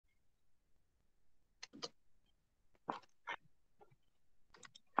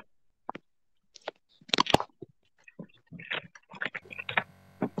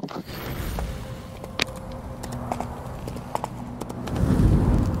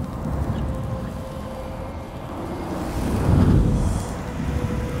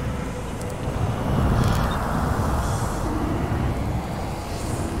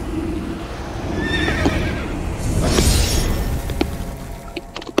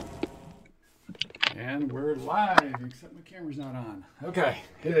And we're live, except my camera's not on. Okay,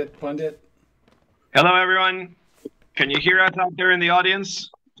 hit it, Pundit. Hello, everyone. Can you hear us out there in the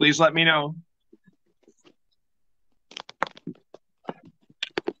audience? Please let me know.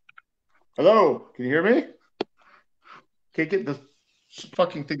 Hello, can you hear me? Can't get the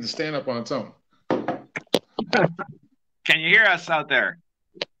fucking thing to stand up on its own. Can you hear us out there?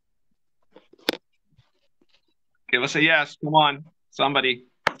 Give us a yes. Come on, somebody.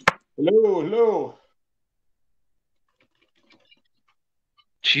 Hello, hello.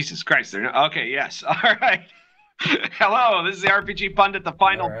 Jesus Christ. They're not, okay, yes. All right. Hello, this is the RPG Pundit, the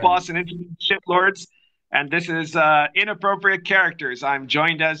final boss and internet shitlords. And this is Inappropriate Characters. I'm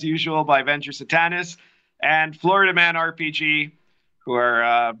joined, as usual, by Venger Satanis and Florida Man RPG, who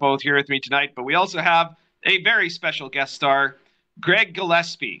are both here with me tonight. But we also have a very special guest star, Greg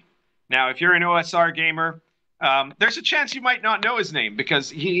Gillespie. Now, if you're an OSR gamer, there's a chance you might not know his name because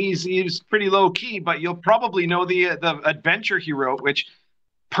he's pretty low-key, but you'll probably know the adventure he wrote, which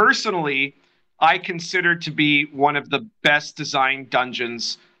personally I consider to be one of the best designed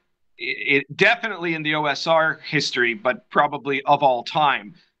dungeons, definitely in the OSR history, but probably of all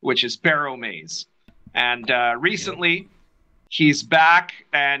time, which is BARROWMAZE. And recently, he's back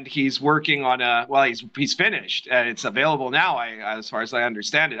and he's working on a, well, he's finished. It's available now, as far as I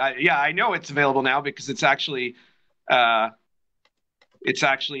understand it. I know it's available now because it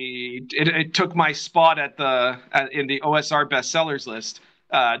took my spot in the OSR bestsellers list.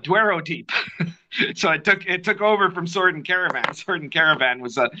 Dwero Deep. So it took over from Sword and Caravan. Sword and Caravan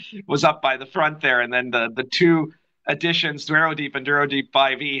was up by the front there, and then the two editions, Dwero Deep and Dwero Deep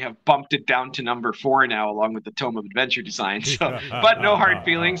 5e, have bumped it down to number 4 now, along with the Tome of Adventure Design. So, but no hard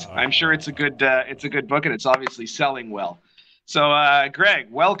feelings. I'm sure it's a good book, and it's obviously selling well. So,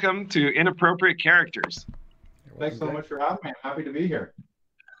 Greg, welcome to Inappropriate Characters. Thanks so much for having me. I'm happy to be here.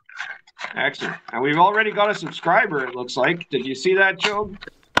 Excellent. And we've already got a subscriber, it looks like. Did you see that, Job?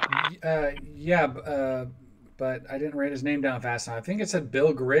 Yeah, but I didn't write his name down fast enough. I think it said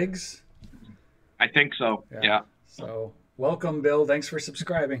Bill Griggs. I think so, yeah. So, welcome, Bill. Thanks for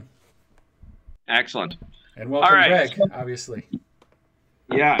subscribing. Excellent. And welcome, Greg, obviously.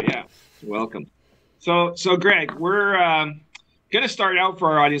 Yeah. Welcome. So Greg, we're going to start out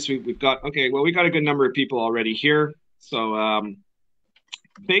for our audience. We've got a good number of people already here. So,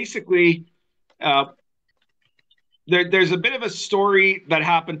 basically, there's a bit of a story that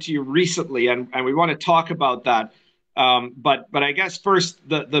happened to you recently, and we want to talk about that. But I guess first,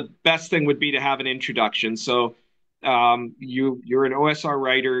 the best thing would be to have an introduction. So you're an OSR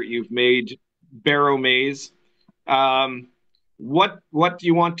writer. You've made BARROWMAZE. What do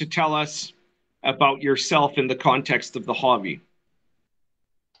you want to tell us about yourself in the context of the hobby?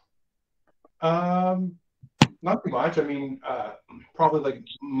 Not too much. I mean, probably like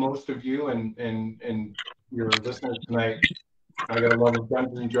most of you and your listeners tonight, I got a love of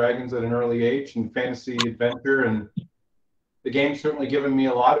Dungeons and Dragons at an early age and fantasy adventure, and the game's certainly given me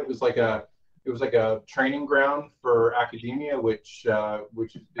a lot. It was like a training ground for academia, which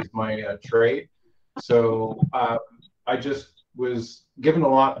is my trade. So I just was given a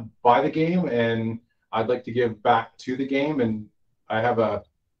lot by the game, and I'd like to give back to the game. And I have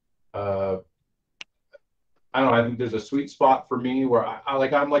I don't know, I think there's a sweet spot for me where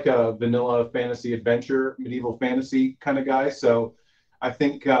I'm like a vanilla fantasy adventure, medieval fantasy kind of guy. So I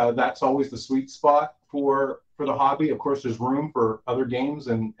think that's always the sweet spot for the hobby. Of course, there's room for other games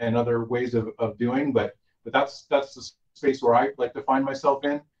and other ways of doing, but that's the space where I like to find myself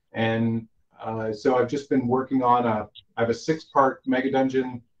in. And so I've just been working on I have a 6-part mega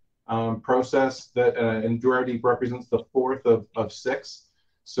dungeon process that and Dwero Deep represents the 4th of 6.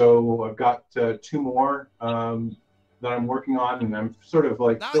 So I've got 2 more that I'm working on, and I'm sort of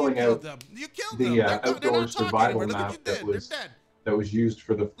like filling out the outdoor survival map that was used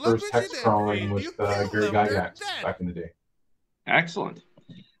for the first hex crawling with Gary Gygax back in the day. Excellent.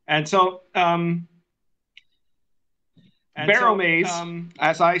 And so BARROWMAZE,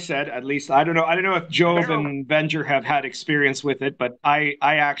 as I said, at least I don't know if Job and Venger have had experience with it, but I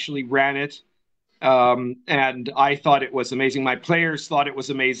actually ran it. And I thought it was amazing. My players thought it was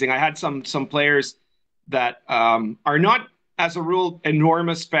amazing. I had some players that are not, as a rule,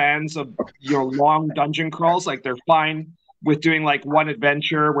 enormous fans of long dungeon crawls. Like they're fine with doing like one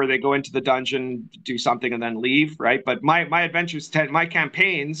adventure where they go into the dungeon, do something, and then leave, right? But my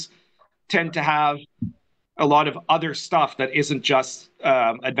campaigns tend to have a lot of other stuff that isn't just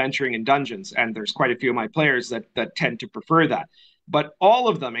adventuring in dungeons, and there's quite a few of my players that tend to prefer that. But all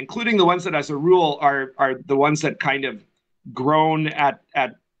of them, including the ones that, as a rule, are the ones that kind of groan at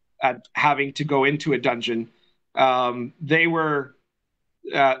having to go into a dungeon, they were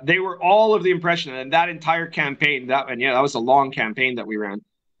they were all of the impression, and that entire campaign, that was a long campaign that we ran.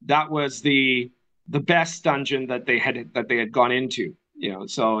 That was the best dungeon that they had gone into.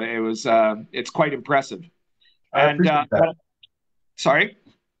 So it was it's quite impressive. I appreciate that. Sorry?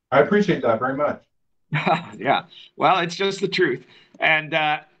 I appreciate that very much. Yeah. Well, it's just the truth. And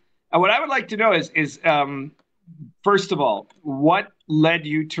what I would like to know is first of all, what led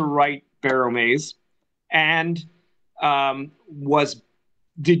you to write BARROWMAZE? And was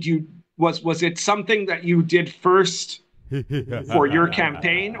it something that you did first for your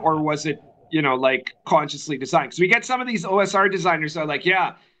campaign, or was it, like consciously designed? Because we get some of these OSR designers that are like,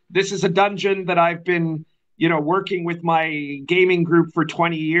 yeah, this is a dungeon that I've been working with my gaming group for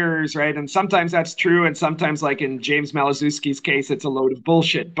 20 years, right? And sometimes that's true, and sometimes, like in James Malazewski's case, it's a load of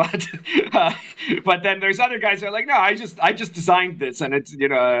bullshit. But then there's other guys that are like, no, I just designed this, and it's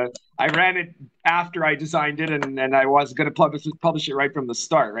I ran it after I designed it, and I was going to publish it right from the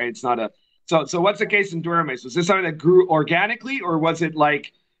start, right? It's not a so what's the case in BARROWMAZE? Was this something that grew organically, or was it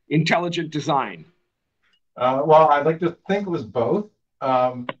like intelligent design? Well, I'd like to think it was both,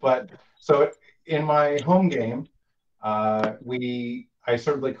 but so. In my home game, I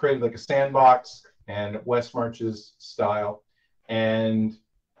sort of like created like a sandbox and West Marches style, and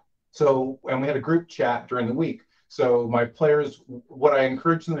we had a group chat during the week. So my players, what I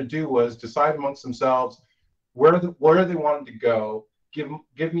encouraged them to do was decide amongst themselves where they wanted to go.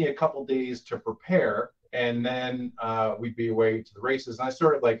 Give me a couple days to prepare, and then we'd be away to the races. And I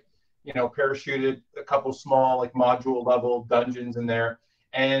sort of like parachuted a couple small like module level dungeons in there.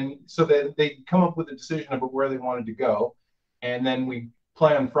 And so that they come up with a decision about where they wanted to go. And then we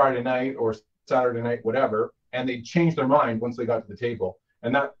play on Friday night or Saturday night, whatever. And they change their mind once they got to the table.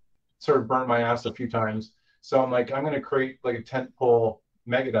 And that sort of burned my ass a few times. So I'm like, I'm going to create like a tentpole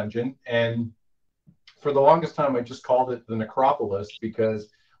mega dungeon. And for the longest time, I just called it the Necropolis because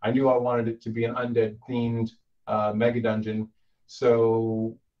I knew I wanted it to be an undead themed mega dungeon.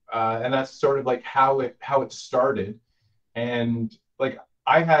 So, and that's sort of like how it started. And like,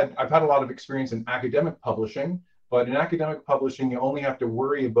 I've had a lot of experience in academic publishing, but in academic publishing, you only have to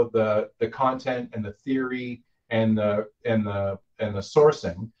worry about the content and the theory and the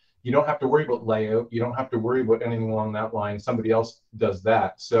sourcing. You don't have to worry about layout. You don't have to worry about anything along that line. Somebody else does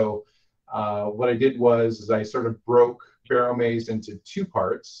that. So what I did was I sort of broke BARROWMAZE into two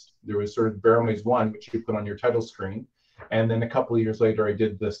parts. There was sort of BARROWMAZE 1, which you put on your title screen, and then a couple of years later, I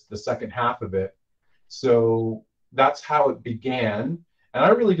did the second half of it. So that's how it began. And I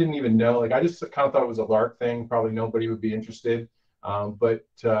really didn't even know, like, I just kind of thought it was a lark thing. Probably nobody would be interested. But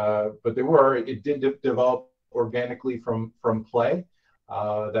they were. It did develop organically from play.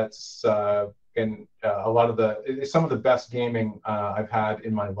 That's and a lot of some of the best gaming I've had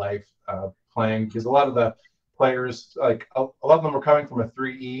in my life playing, because a lot of the players, like a lot of them were coming from a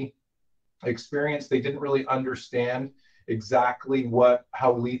 3E experience. They didn't really understand exactly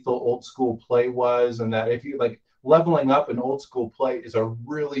how lethal old school play was, and that if you like, leveling up in old school play is a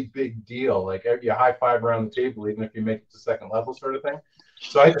really big deal. Like you high five around the table, even if you make it to second level, sort of thing.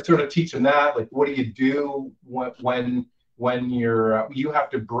 So I had to sort of teach them that, like, what do you do when you have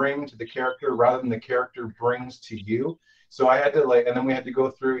to bring to the character rather than the character brings to you. So I had to and then we had to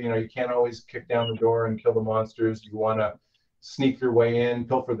go through, you can't always kick down the door and kill the monsters. You want to sneak your way in,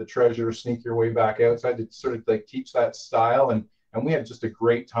 pilfer the treasure, sneak your way back out. So I had to sort of like teach that style, and we had just a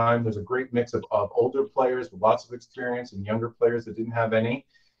great time. There's a great mix of older players with lots of experience and younger players that didn't have any.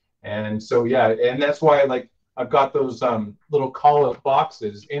 And so, yeah, and that's why I've got those little call-out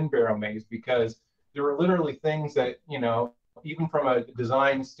boxes in BARROWMAZE, because there were literally things that, even from a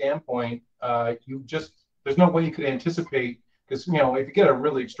design standpoint, there's no way you could anticipate, because, if you get a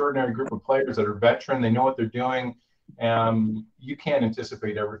really extraordinary group of players that are veteran, they know what they're doing, you can't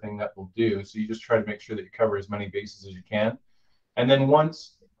anticipate everything that they'll do. So you just try to make sure that you cover as many bases as you can. And then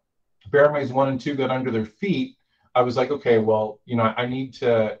once BARROWMAZE 1 and 2 got under their feet, I was like, okay, well, I need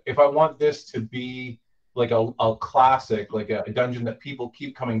to, if I want this to be like a classic, like a dungeon that people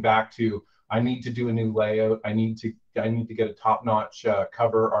keep coming back to, I need to do a new layout. I need to get a top-notch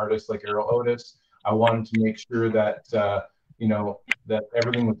cover artist like Errol Otis. I wanted to make sure that that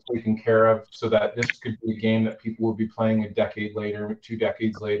everything was taken care of, so that this could be a game that people will be playing a decade later, 2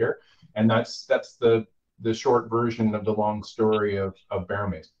 decades later. And that's the short version of the long story of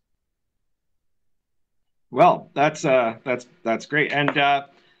BARROWMAZE. Well, that's great. And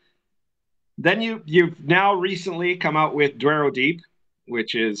then you've now recently come out with Dwero Deep,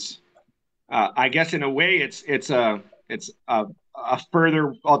 which is, I guess in a way, it's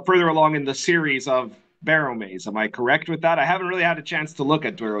further along in the series of BARROWMAZE. Am I correct with that? I haven't really had a chance to look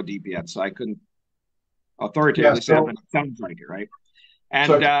at Dwero Deep yet, so I couldn't authoritatively say, but it sounds like it, right?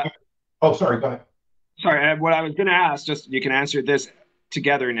 And oh, sorry, go ahead. Sorry, what I was going to ask, just you can answer this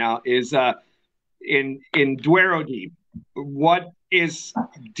together now, is in Dwero Deep, what is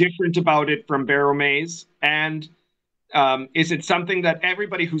different about it from BARROWMAZE? And is it something that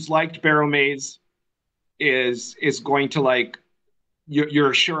everybody who's liked BARROWMAZE is going to like?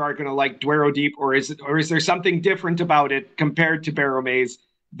 You're sure are going to like Dwero Deep, or is there something different about it compared to BARROWMAZE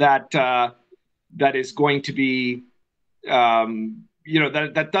that that is going to be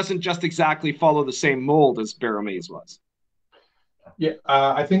that doesn't just exactly follow the same mold as BARROWMAZE was? Yeah,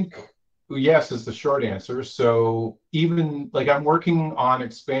 I think yes is the short answer. So even like I'm working on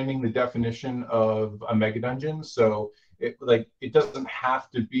expanding the definition of a mega dungeon. So it doesn't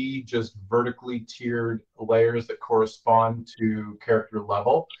have to be just vertically tiered layers that correspond to character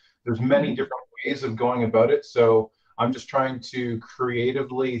level. There's many different ways of going about it. So I'm just trying to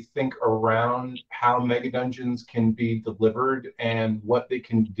creatively think around how mega dungeons can be delivered and what they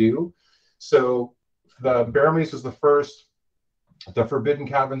can do. So the BARROWMAZE was the first. The Forbidden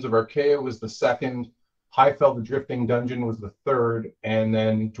Caverns of Archaea was the second. Highfell the Drifting Dungeon was the third. And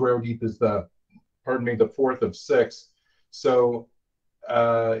then Dwero Deep is the fourth of six. So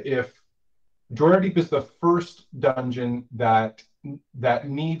if Dwero Deep is the first dungeon that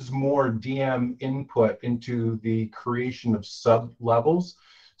needs more DM input into the creation of sub levels.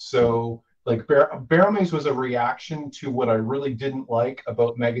 So like BARROWMAZE was a reaction to what I really didn't like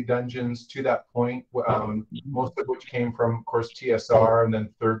about mega dungeons to that point, most of which came from, of course, TSR and then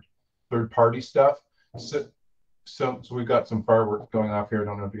third party stuff. So we've got some fireworks going off here. I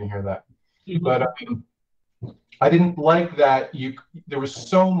don't know if you can hear that, but I didn't like that there was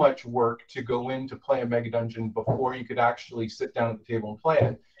so much work to go in to play a mega dungeon before you could actually sit down at the table and play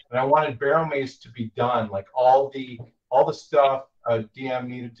it. And I wanted BARROWMAZE to be done, like all the stuff a DM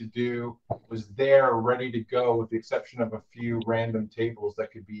needed to do was there, ready to go, with the exception of a few random tables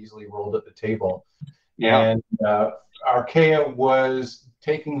that could be easily rolled at the table. Yeah. And Archaea was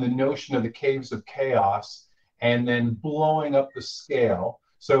taking the notion of the Caves of Chaos and then blowing up the scale.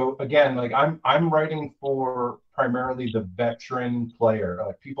 So again, like I'm writing for primarily the veteran player,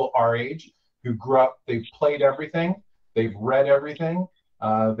 like people our age who grew up, they've played everything, they've read everything.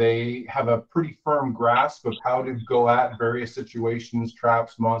 They have a pretty firm grasp of how to go at various situations,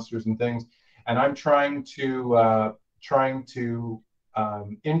 traps, monsters, and things. And I'm trying to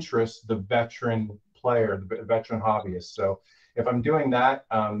interest the veteran player, the veteran hobbyist. So if I'm doing that,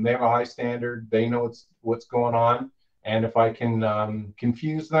 they have a high standard. They know what's going on. And if I can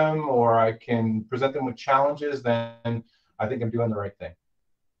confuse them or I can present them with challenges, then I think I'm doing the right thing.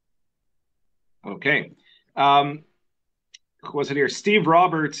 Okay. Was it here? Steve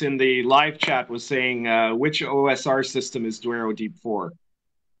Roberts in the live chat was saying, which OSR system is Dwero Deep for?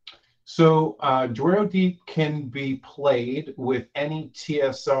 So Dwero Deep can be played with any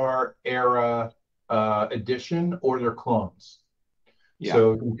TSR era edition or their clones. Yeah.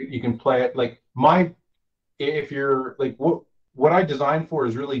 So you can play it like if you're like what I designed for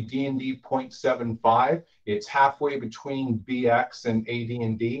is really D&D 0.75. It's halfway between BX and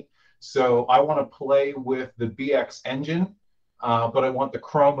AD&D. So I want to play with the BX engine. But I want the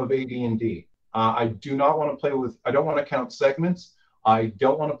Chrome of AD&D. I do not want to play with, I don't want to count segments. I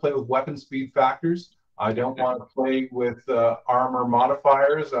don't want to play with weapon speed factors. I don't want to play with armor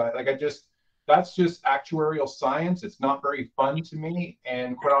modifiers. That's just actuarial science. It's not very fun to me.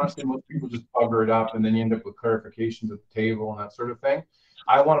 And quite honestly, most people just bugger it up and then you end up with clarifications at the table and that sort of thing.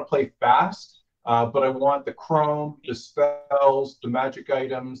 I want to play fast, but I want the Chrome, the spells, the magic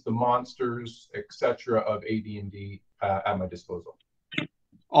items, the monsters, etc. of AD&D at my disposal.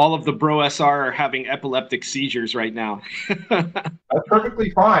 All of the Bro SR are having epileptic seizures right now. That's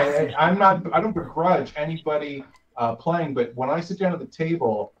perfectly fine. I don't begrudge anybody playing, but when I sit down at the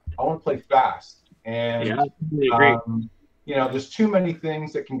table, I want to play fast. And yeah, there's too many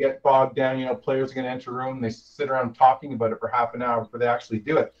things that can get bogged down. Players are going to enter a room, and they sit around talking about it for half an hour before they actually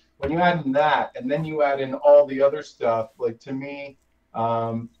do it. When you add in that, and then you add in all the other stuff, like to me,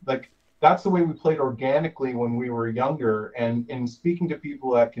 that's the way we played organically when we were younger. And in speaking to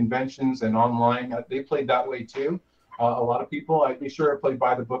people at conventions and online, they played that way too. A lot of people, I played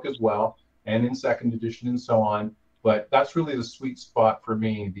by the book as well, and in second edition and so on. But that's really the sweet spot for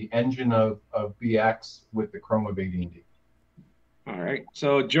me, the engine of BX with the Chrome of AD&D. All right.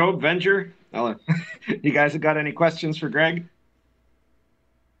 So Joe, Venger, you guys have got any questions for Greg?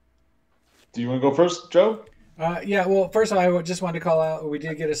 Do you want to go first, Joe? Yeah, well, first of all, I just wanted to call out, we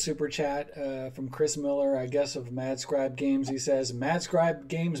did get a super chat from Chris Miller, I guess, of Mad Scribe Games. He says, Mad Scribe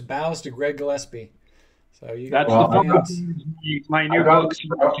Games bows to Greg Gillespie. So you got my new books.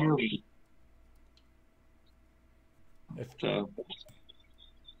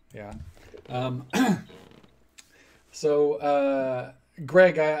 Yeah. So,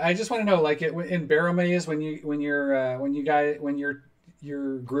 Greg, I just want to know, like, in BARROWMAZE, when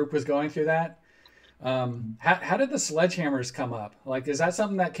your group was going through that, how did the sledgehammers come up? Like, is that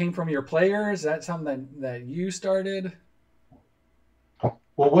something that came from your players? Is that something that you started?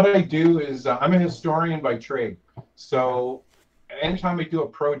 Well, what I do is I'm a historian by trade. So anytime I do a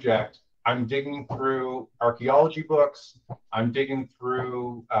project, I'm digging through archaeology books. I'm digging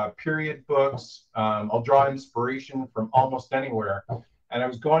through period books. I'll draw inspiration from almost anywhere. And I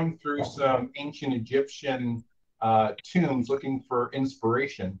was going through some ancient Egyptian tombs looking for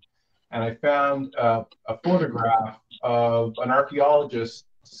inspiration. And I found a photograph of an archaeologist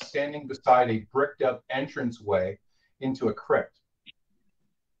standing beside a bricked up entranceway into a crypt.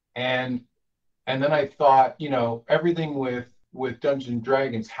 And then I thought, you know, everything with Dungeons and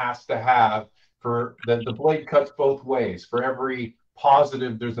Dragons has to have, for the blade cuts both ways. For every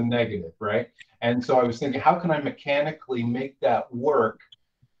positive, there's a negative, right? And so I was thinking, how can I mechanically make that work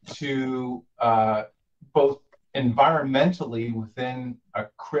to both environmentally within a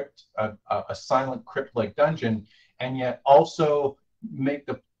crypt, a silent crypt-like dungeon, and yet also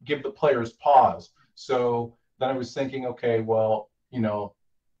give the players pause. So then I was thinking, okay, well, you know,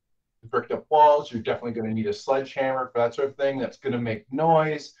 bricked up walls, you're definitely going to need a sledgehammer for that sort of thing. That's going to make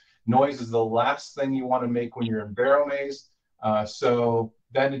noise. Noise is the last thing you want to make when you're in BARROWMAZE. So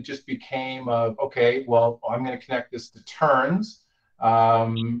then it just became okay, well, I'm going to connect this to turns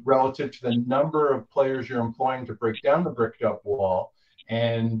relative to the number of players you're employing to break down the bricked up wall.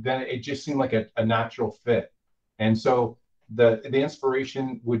 And then it just seemed like a natural fit. And so the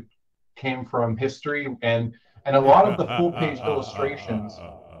inspiration came from history, and a lot of the full page illustrations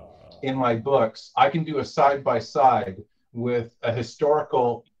in my books, I can do a side by side with a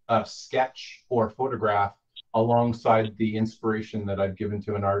historical sketch or photograph alongside the inspiration that I've given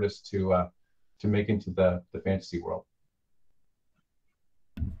to an artist to make into the fantasy world.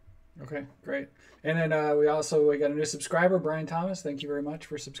 Okay, great. And then we got a new subscriber, Brian Thomas. Thank you very much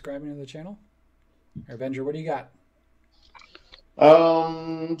for subscribing to the channel. Avenger, what do you got?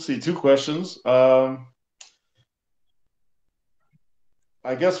 Let's see, two questions.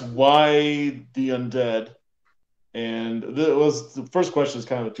 I guess why the undead? And the first question is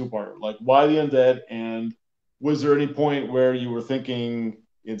kind of a two-parter. Like, why the undead? And was there any point where you were thinking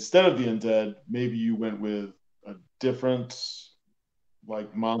instead of the undead, maybe you went with a different,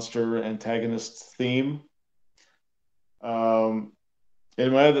 like, monster antagonist theme? And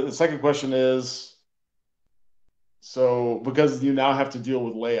the second question is, so because you now have to deal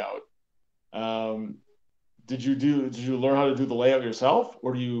with layout, did you learn how to do the layout yourself,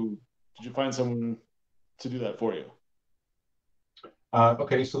 or did you find someone to do that for you?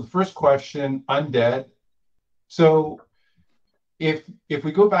 Okay, so the first question, undead. So if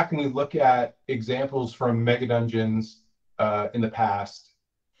we go back and we look at examples from mega dungeons in the past,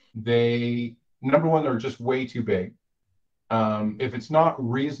 number one, they're just way too big. If it's not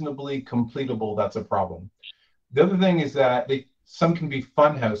reasonably completable, that's a problem. The other thing is that some can be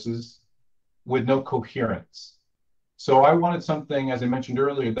fun houses with no coherence. So I wanted something, as I mentioned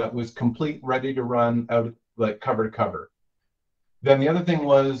earlier, that was complete, ready to run out, like cover to cover. Then the other thing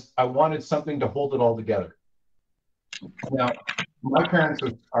was I wanted something to hold it all together. Now, my parents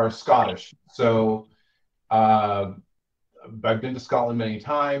are Scottish, so I've been to Scotland many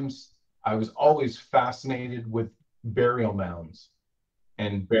times. I was always fascinated with burial mounds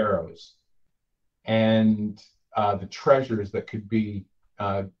and barrows and the treasures that could be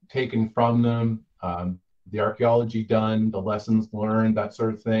taken from them, the archaeology done, the lessons learned, that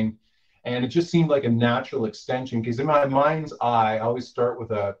sort of thing. And it just seemed like a natural extension, because in my mind's eye, I always start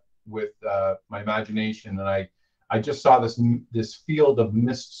with my imagination, and I just saw this field of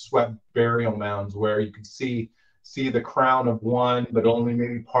mist-swept burial mounds where you could see the crown of one, but only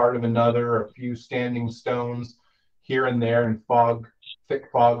maybe part of another, a few standing stones here and there, and thick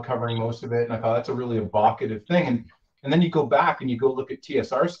fog covering most of it. And I thought that's a really evocative thing. And then you go back and you go look at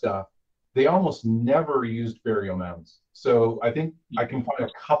TSR stuff, they almost never used burial mounds. So I think I can find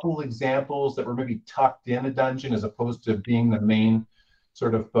a couple examples that were maybe tucked in a dungeon as opposed to being the main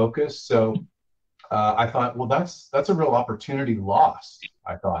sort of focus. So I thought, well, that's a real opportunity lost,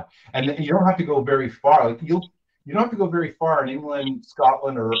 I thought. And you don't have to go very far. Like you don't have to go very far in England,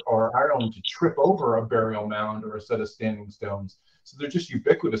 Scotland, or Ireland to trip over a burial mound or a set of standing stones. So they're just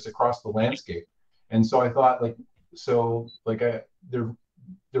ubiquitous across the landscape. And so I thought,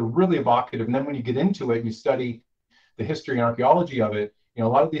 they're really evocative. And then when you get into it and you study the history and archaeology of it, you know,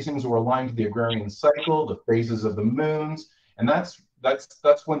 a lot of these things were aligned to the agrarian cycle, the phases of the moons, and that's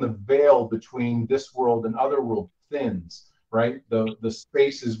when the veil between this world and other world thins, right? The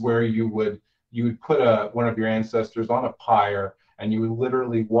spaces where you would put one of your ancestors on a pyre, and you would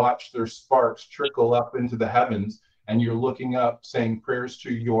literally watch their sparks trickle up into the heavens, and you're looking up saying prayers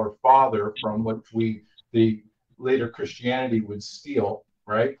to your father, from what the later Christianity would steal,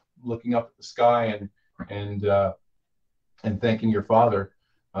 right? Looking up at the sky and thanking your father.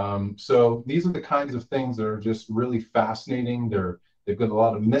 So these are the kinds of things that are just really fascinating. They've got a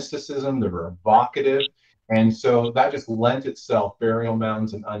lot of mysticism. They're evocative, and so that just lent itself, burial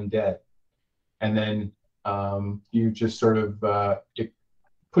mounds and undead. And then you just sort of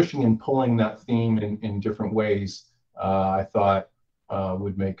pushing and pulling that theme in different ways. I thought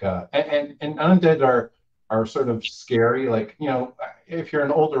would make and undead are sort of scary. Like, you know, if you're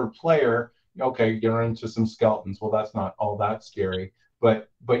an older player, okay, you're into some skeletons. Well, that's not all that scary. But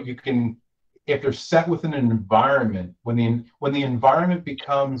you can, if they're set within an environment, when the environment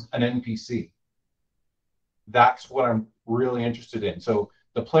becomes an NPC, that's what I'm really interested in. So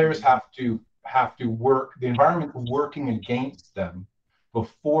the players have to work, the environment working against them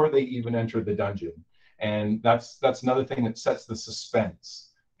before they even enter the dungeon. And that's another thing that sets the suspense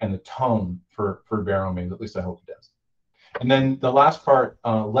and the tone for Barrowmaze. At least I hope it does. And then the last part,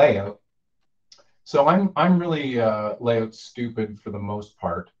 layout. So I'm really layout stupid for the most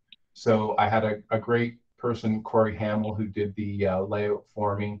part. So I had a great person, Corey Hamill, who did the layout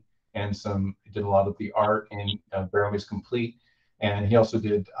for me, and did a lot of the art in Barrowmaze Complete. And he also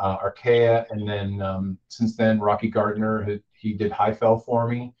did Archaea, and then since then, Rocky Gardner, he did Highfell for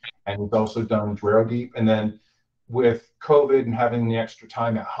me, and he's also done Drero Deep. And then with COVID and having the extra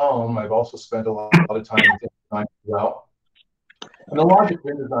time at home, I've also spent a lot of time with InDesign as well. And the logic of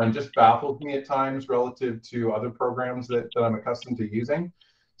InDesign just baffles me at times relative to other programs that I'm accustomed to using.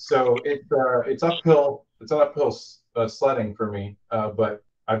 So it's uphill sledding for me, but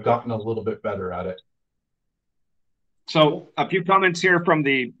I've gotten a little bit better at it. So a few comments here from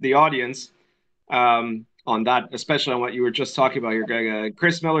the audience on that, especially on what you were just talking about here, Greg.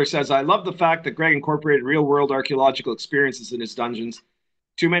 Chris Miller says, I love the fact that Greg incorporated real-world archaeological experiences in his dungeons.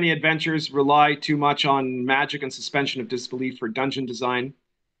 Too many adventures rely too much on magic and suspension of disbelief for dungeon design.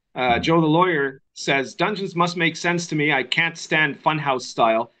 Joe the Lawyer says, dungeons must make sense to me. I can't stand funhouse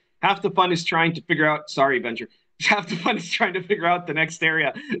style. Half the fun is trying to figure out, sorry, Venture, half the fun is trying to figure out the next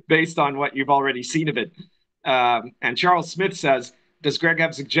area based on what you've already seen of it. And Charles Smith says, does Greg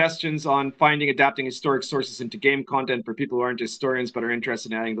have suggestions on adapting historic sources into game content for people who aren't historians but are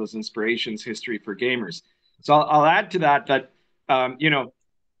interested in adding those inspirations, history for gamers? So I'll add to that, you know,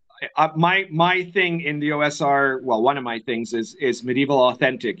 my thing in the OSR, well, one of my things is medieval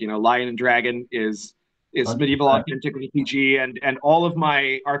authentic. You know, Lion and Dragon is medieval authentic RPG, and all of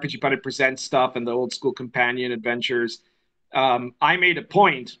my RPG Pundit Presents stuff and the old school companion adventures. I made a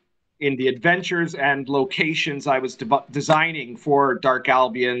point in the adventures and locations I was designing for Dark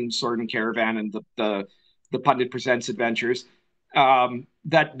Albion, Sword and Caravan, and the Pundit Presents adventures,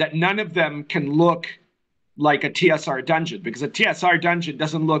 that none of them can look like a TSR dungeon, because a TSR dungeon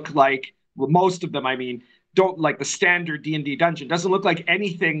doesn't look like, well, most of them, I mean, don't like the standard D&D dungeon, doesn't look like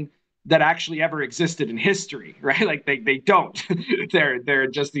anything that actually ever existed in history, right? Like they don't. They're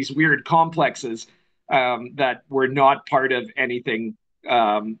just these weird complexes that were not part of anything,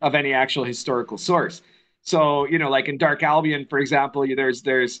 of any actual historical source. So, you know, like in Dark Albion, for example,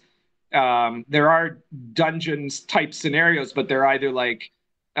 there are dungeons type scenarios, but they're either like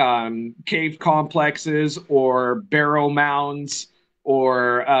cave complexes or barrow mounds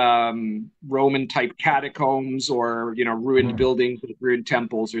or Roman type catacombs, or, you know, ruined buildings with ruined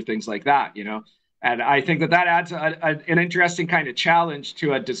temples or things like that, you know. And I think that adds an interesting kind of challenge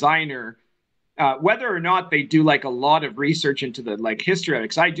to a designer, whether or not they do like a lot of research into the like history of it.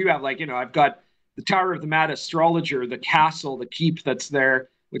 Because I do have, like, you know, I've got the Tower of the Mad Astrologer, the castle, the keep that's there,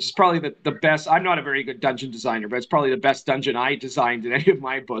 which is probably the best. I'm not a very good dungeon designer, but it's probably the best dungeon I designed in any of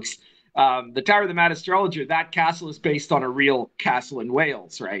my books. The Tower of the Mad Astrologer, that castle is based on a real castle in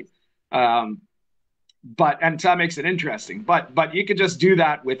Wales, right? And so that makes it interesting. But you could just do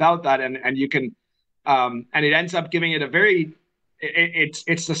that without that, and you can, and it ends up giving it a very,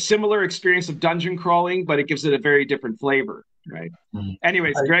 it's a similar experience of dungeon crawling, but it gives it a very different flavor, right?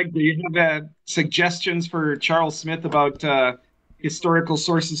 Anyways, Greg, do you have suggestions for Charles Smith about historical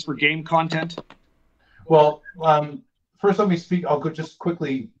sources for game content? Well, first let me speak. I'll just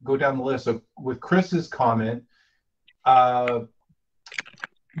quickly go down the list. So with Chris's comment, I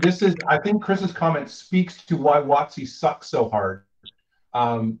think Chris's comment speaks to why WotC sucks so hard,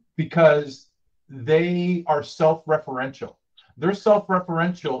 because they are self-referential. They're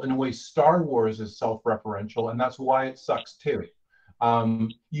self-referential in a way Star Wars is self-referential, and that's why it sucks too.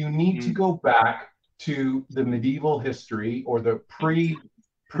 You need to go back to the medieval history or the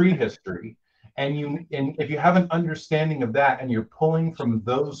prehistory, and if you have an understanding of that and you're pulling from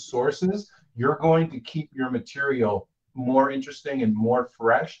those sources, you're going to keep your material more interesting and more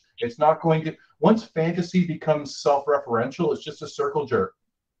fresh. It's not going to, once fantasy becomes self-referential, it's just a circle jerk,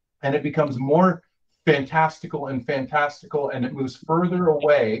 and it becomes more fantastical, and it moves further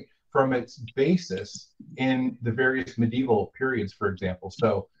away from its basis in the various medieval periods, for example.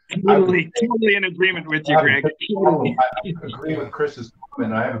 So totally in agreement with you, Greg. I agree with Chris's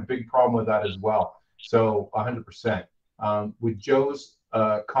comment. I have a big problem with that as well. So 100%. With Joe's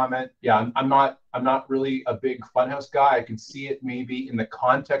comment, yeah, I'm not really a big funhouse guy. I can see it maybe in the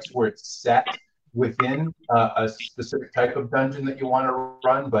context where it's set within a specific type of dungeon that you want to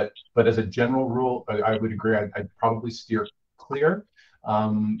run, but as a general rule, I would agree. I'd probably steer clear.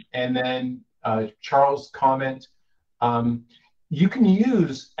 And then Charles' comment, you can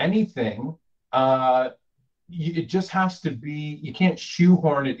use anything. It just has to be, you can't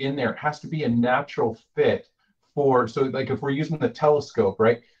shoehorn it in there. It has to be a natural fit for, so like if we're using the telescope,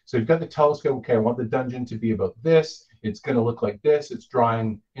 right? So you've got the telescope, okay, I want the dungeon to be about this. It's going to look like this. It's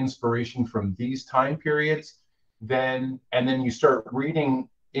drawing inspiration from these time periods. And then you start reading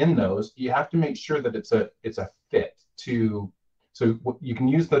in those, you have to make sure that it's a fit to, so you can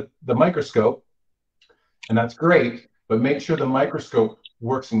use the microscope, and that's great, but make sure the microscope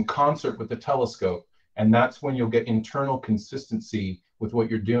works in concert with the telescope. And that's when you'll get internal consistency with what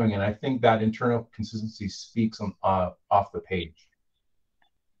you're doing. And I think that internal consistency speaks on, off the page.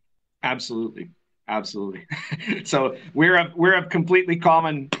 Absolutely. So we're of completely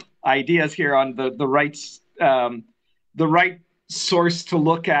common ideas here on the right source to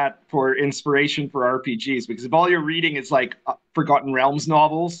look at for inspiration for RPGs, because if all you're reading is like Forgotten Realms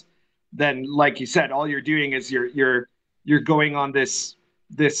novels, then like you said, all you're doing is you're going on this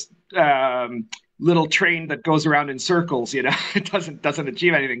little train that goes around in circles, you know. It doesn't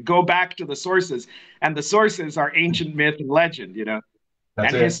achieve anything. Go back to the sources, and the sources are ancient myth and legend, you know.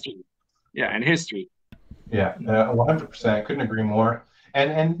 That's and it. History. Yeah, and history. Yeah, 100%. I couldn't agree more.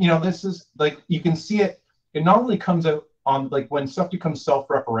 And you know, this is like, you can see it. It not only comes out on, like, when stuff becomes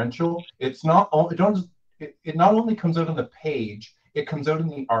self-referential, it not only comes out on the page, it comes out in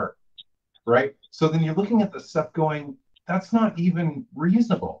the art, right? So then you're looking at the stuff going, that's not even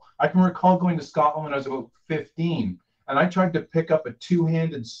reasonable. I can recall going to Scotland when I was about 15, and I tried to pick up a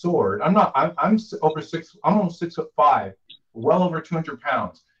two-handed sword. I'm almost 6'5", well over 200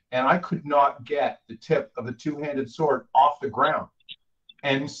 pounds. And I could not get the tip of the two-handed sword off the ground.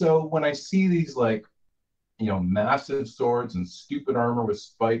 And so when I see these, like, you know, massive swords and stupid armor with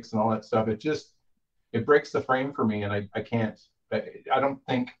spikes and all that stuff, it breaks the frame for me, and I don't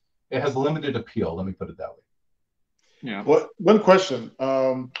think it has limited appeal. Let me put it that way. Yeah. One question.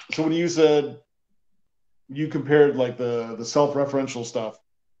 So when you said you compared like the self-referential stuff,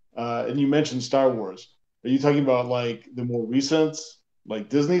 and you mentioned Star Wars, are you talking about like the more recent, like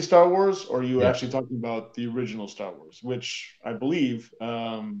Disney Star Wars, or are you actually talking about the original Star Wars, which I believe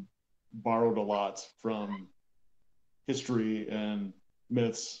borrowed a lot from history and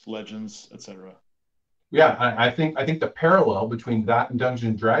myths, legends, etc.? Yeah, I think the parallel between that and Dungeons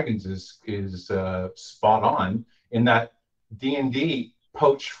and Dragons is spot on, in that D&D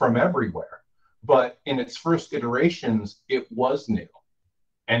poached from everywhere, but in its first iterations, it was new,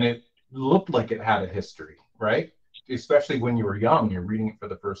 and it looked like it had a history, right? Especially when you were young, you're reading it for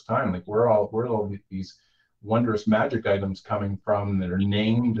the first time. Like, where are all these wondrous magic items coming from that are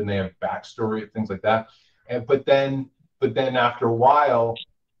named and they have backstory and things like that? But then after a while,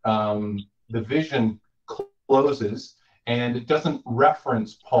 the vision closes, and it doesn't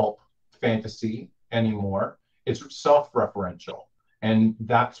reference pulp fantasy anymore. It's self-referential, and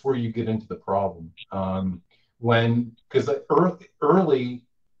that's where you get into the problem. Because early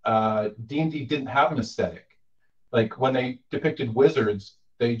D&D didn't have an aesthetic. Like, when they depicted wizards,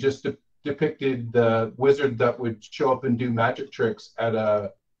 they just depicted the wizard that would show up and do magic tricks at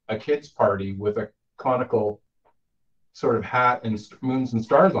a kid's party with a conical sort of hat and moons and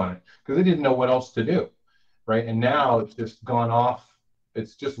stars on it, because they didn't know what else to do, right? And now it's just gone off.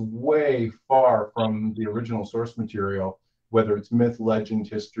 It's just way far from the original source material, whether it's myth, legend,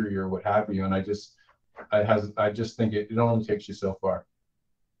 history, or what have you. And I just think it only takes you so far,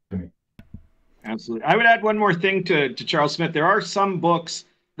 to me. Absolutely. I would add one more thing to Charles Smith. There are some books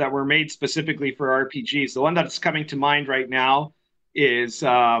that were made specifically for RPGs. The one that's coming to mind right now is,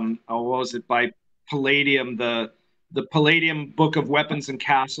 what was it, by Palladium, the Palladium Book of Weapons and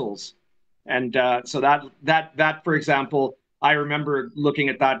Castles. And so that, for example, I remember looking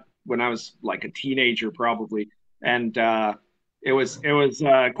at that when I was like a teenager, probably. And it was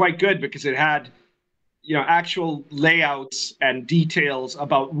quite good, because it had actual layouts and details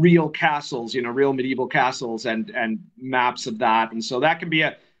about real castles, real medieval castles and maps of that. And so that can be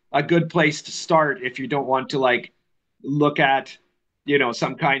a good place to start if you don't want to like look at,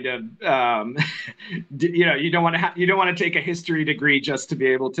 some kind of, you don't want to take a history degree just to be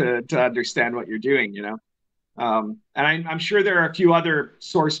able to understand what you're doing, and I'm sure there are a few other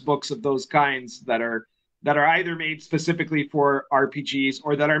source books of those kinds that are either made specifically for RPGs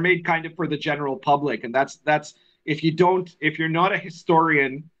or that are made kind of for the general public. And that's if you're not a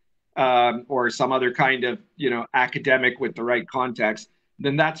historian or some other kind of academic with the right context,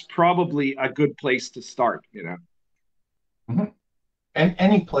 then that's probably a good place to start. Mm-hmm. And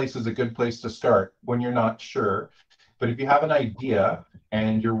any place is a good place to start when you're not sure. But if you have an idea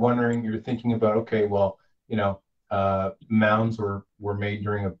and you're thinking about, okay, well, mounds were made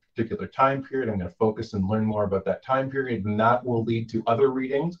during a particular time period. I'm going to focus and learn more about that time period, and that will lead to other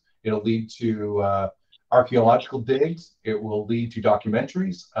readings. It'll lead to archaeological digs. It will lead to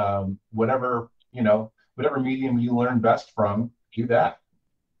documentaries. Whatever medium you learn best from, do that.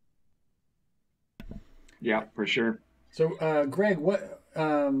 Yeah, for sure. So, Greg,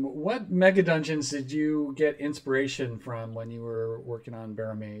 what mega dungeons did you get inspiration from when you were working on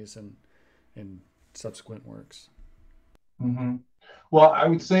BARROWMAZE and subsequent works? Mm-hmm. Well, I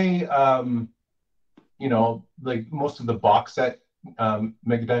would say, like most of the box set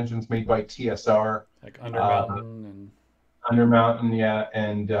mega dungeons made by TSR, like Undermountain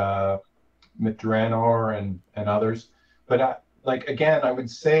and Mithranor and others. But again, I would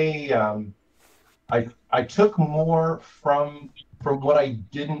say I took more from what I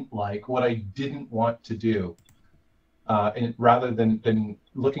didn't like, what I didn't want to do, and rather than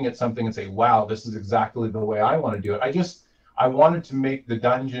looking at something and say, wow, this is exactly the way I want to do it. I wanted to make the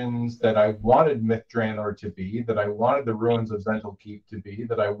dungeons that I wanted Mithranor to be, that I wanted the Ruins of Zental Keep to be,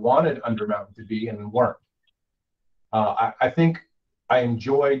 that I wanted Undermountain to be, and weren't. I think I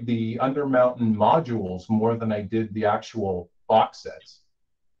enjoyed the Undermountain modules more than I did the actual box sets,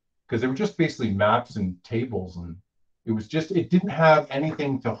 because they were just basically maps and tables, and it didn't have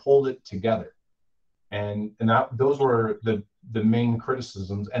anything to hold it together. And those were the main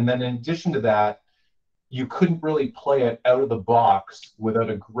criticisms. And then in addition to that, you couldn't really play it out of the box without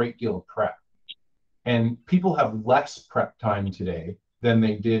a great deal of prep. And people have less prep time today than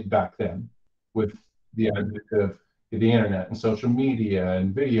they did back then with the advent of the internet and social media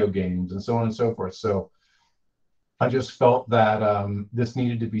and video games and so on and so forth. So I just felt that this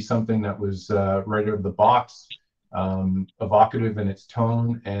needed to be something that was right out of the box, evocative in its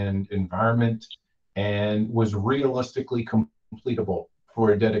tone and environment, and was realistically completable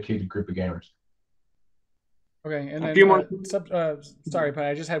for a dedicated group of gamers. Okay, and then sorry, but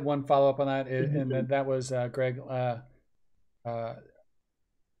I just had one follow up on that, and that was Greg. Are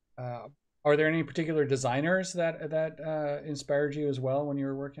there any particular designers that inspired you as well when you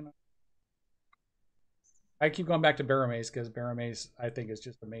were working on? I keep going back to BARROWMAZE because BARROWMAZE I think is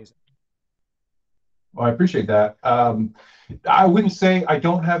just amazing. Well, I appreciate that. I wouldn't say I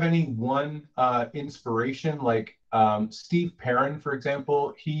don't have any one inspiration. Like Steve Perrin, for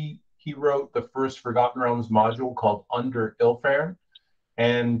example, he wrote the first Forgotten Realms module called Under Ilfarn,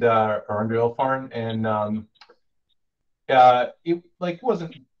 and it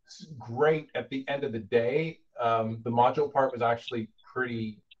wasn't great at the end of the day. The module part was actually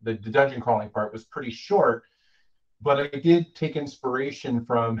the dungeon crawling part was pretty short. But I did take inspiration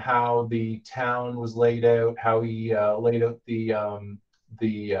from how the town was laid out, how he laid out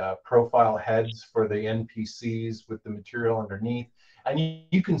the profile heads for the NPCs with the material underneath. And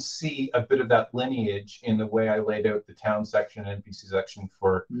you can see a bit of that lineage in the way I laid out the town section and NPC section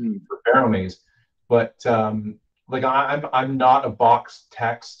for BARROWMAZE. But I'm not a box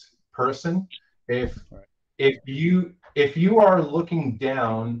text person. If you are looking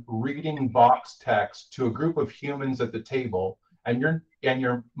down, reading box text to a group of humans at the table, and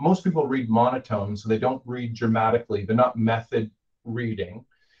most people read monotone, so they don't read dramatically. They're not method reading,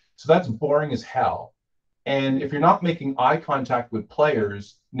 so that's boring as hell. And if you're not making eye contact with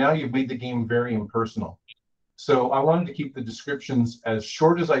players, now you've made the game very impersonal. So I wanted to keep the descriptions as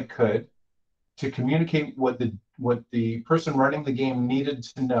short as I could to communicate what the person running the game needed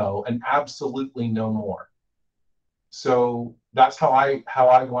to know, and absolutely no more. So that's how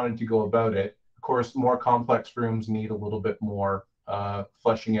I wanted to go about it. Of course, more complex rooms need a little bit more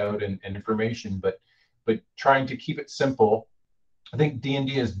fleshing out and information, but trying to keep it simple. I think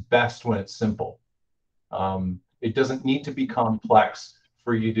D&D is best when it's simple. It doesn't need to be complex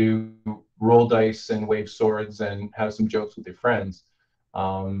for you to roll dice and wave swords and have some jokes with your friends.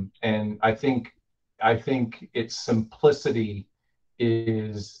 And I think its simplicity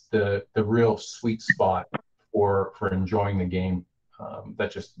is the real sweet spot for enjoying the game.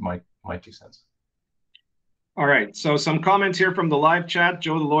 That's just my 2 cents. All right, so some comments here from the live chat.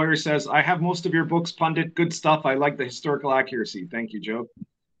 Joe the lawyer says, I have most of your books, pundit. Good stuff. I like the historical accuracy. Thank you, Joe.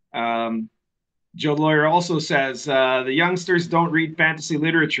 Joe the lawyer also says, the youngsters don't read fantasy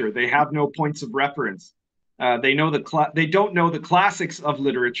literature. They have no points of reference. They don't know the classics of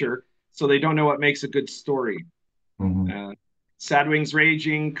literature, so they don't know what makes a good story. Mm-hmm. Sadwings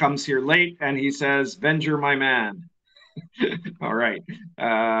Raging comes here late, and he says, Venger, my man. All right.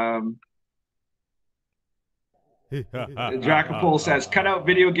 Dracopole says, cut out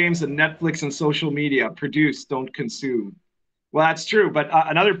video games and Netflix and social media. Produce, don't consume. Well, that's true. But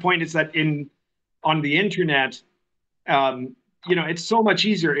another point is that on the internet, it's so much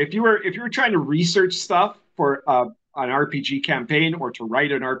easier. If you were trying to research stuff for an RPG campaign or to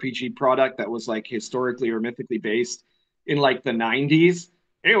write an RPG product that was like historically or mythically based in like the 90s,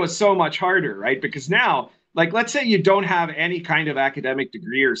 it was so much harder, right? Because now, like, let's say you don't have any kind of academic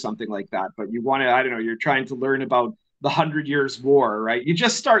degree or something like that, but you want to, I don't know, you're trying to learn about the 100 Years' War, right? You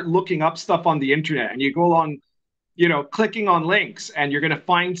just start looking up stuff on the internet and you go along, clicking on links, and you're going to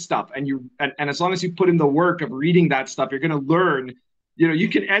find stuff. And as long as you put in the work of reading that stuff, you're going to learn, you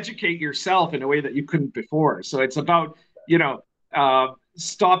can educate yourself in a way that you couldn't before. So it's about,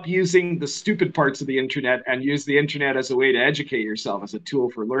 stop using the stupid parts of the internet and use the internet as a way to educate yourself, as a tool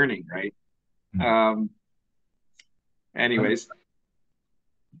for learning, right? Mm-hmm. Anyways,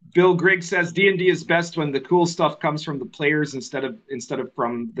 Bill Grigg says D&D is best when the cool stuff comes from the players instead of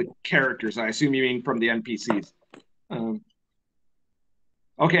from the characters. I assume you mean from the NPCs.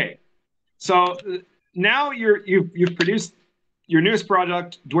 Okay, so now you've produced your newest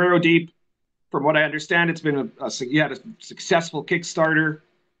product, Dwero Deep. From what I understand, it's been you had a successful Kickstarter.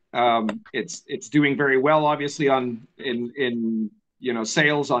 It's doing very well, obviously, in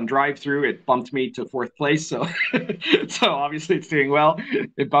sales on drive-through. It bumped me to 4th place, so so obviously it's doing well.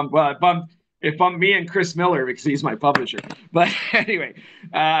 It bumped me and Chris Miller because he's my publisher. But anyway,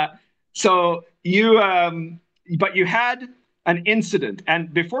 so but you had an incident,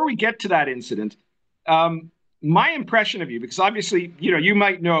 and before we get to that incident, my impression of you, because obviously you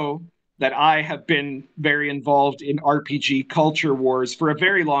might know that I have been very involved in RPG culture wars for a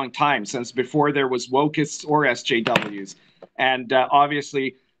very long time, since before there was Wokeists or SJWs. And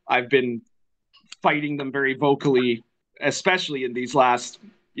obviously, I've been fighting them very vocally, especially in these last,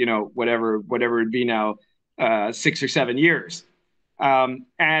 whatever it'd be now, 6 or 7 years. And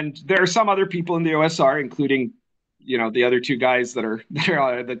there are some other people in the OSR, including, the other 2 guys that are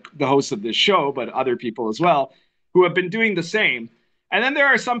the hosts of this show, but other people as well, who have been doing the same. And then there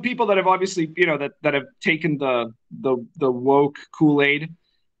are some people that have obviously, that have taken the woke Kool-Aid.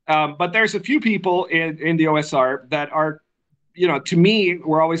 But there's a few people in the OSR that are, to me,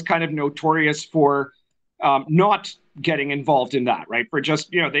 we're always kind of notorious for not getting involved in that, right? For just,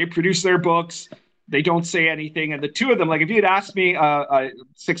 they produce their books, they don't say anything. And the 2 of them, like if you had asked me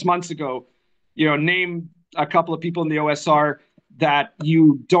 6 months ago, name a couple of people in the OSR that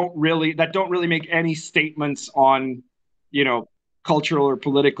don't really make any statements on, cultural or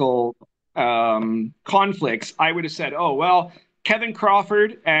political conflicts, I would have said, oh, well, Kevin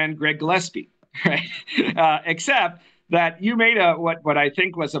Crawford and Greg Gillespie, right? Except that you made what I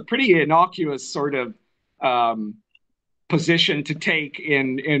think was a pretty innocuous sort of position to take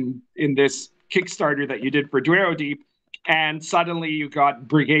in this Kickstarter that you did for Dwero Deep, and suddenly you got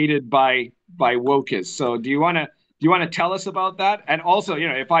brigaded by Wokeists. So do you want to tell us about that? And also,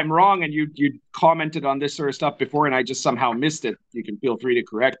 if I'm wrong and you commented on this sort of stuff before and I just somehow missed it, you can feel free to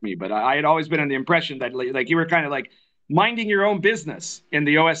correct me. But I had always been under the impression that like you were kind of like minding your own business in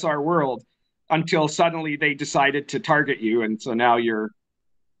the OSR world until suddenly they decided to target you, and so now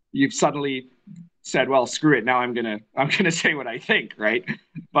you've suddenly said, well, screw it, now I'm gonna say what I think, right?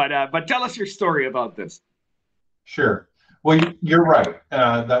 But tell us your story about this. Sure. Well, you're right.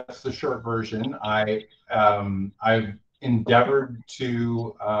 That's the short version. I've endeavored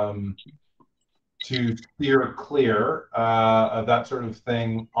to steer clear of that sort of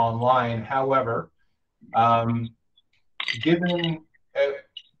thing online. However, given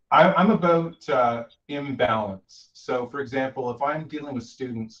I'm about imbalance. So, for example, if I'm dealing with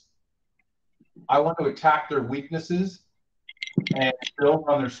students, I want to attack their weaknesses and build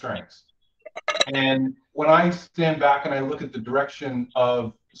on their strengths. And when I stand back and I look at the direction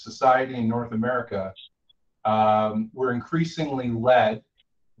of society in North America, we're increasingly led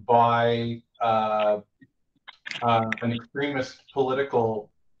by an extremist political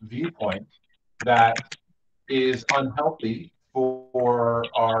viewpoint that is unhealthy for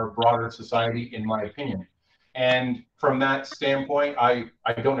our broader society, in my opinion. And from that standpoint, I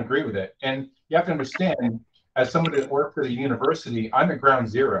don't agree with it. And you have to understand, as somebody that worked at a university, I'm at ground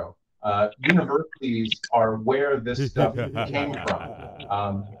zero. Universities are where this stuff came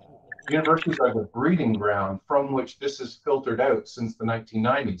from. Universities are the breeding ground from which this is filtered out since the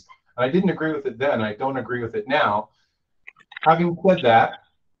 1990s. And I didn't agree with it then. I don't agree with it now. Having said that,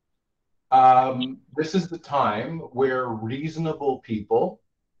 this is the time where reasonable people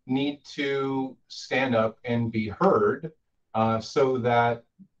need to stand up and be heard, so that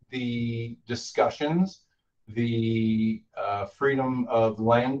the discussions, the freedom of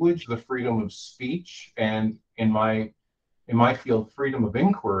language, the freedom of speech, and in my field, freedom of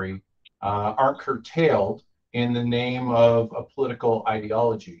inquiry, aren't curtailed in the name of a political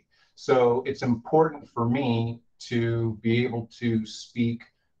ideology. So it's important for me to be able to speak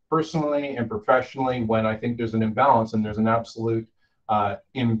personally and professionally when I think there's an imbalance, and there's an absolute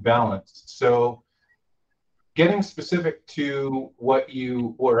imbalance. So getting specific to what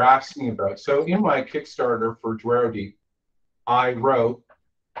you were asking about. So in my Kickstarter for Dwaro Deep, I wrote,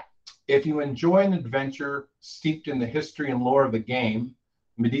 if you enjoy an adventure steeped in the history and lore of the game,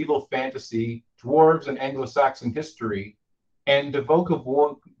 medieval fantasy, dwarves and Anglo-Saxon history, and evoke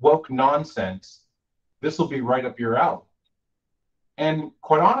woke nonsense, this will be right up your alley. And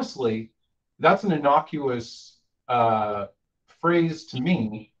quite honestly, that's an innocuous phrase to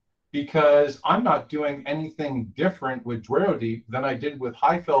me, because I'm not doing anything different with Dwaro Deep than I did with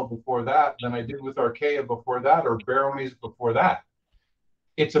Highfell before that, than I did with Archaea before that, or BARROWMAZE before that.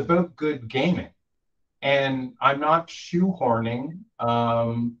 It's about good gaming. And I'm not shoehorning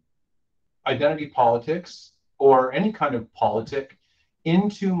identity politics or any kind of politic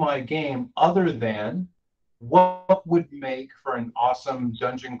into my game other than what would make for an awesome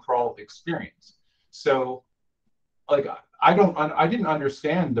dungeon crawl experience. So, like, I didn't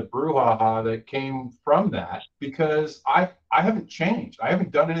understand the brouhaha that came from that, because I haven't changed. I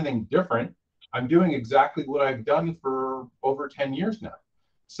haven't done anything different. I'm doing exactly what I've done for over 10 years now.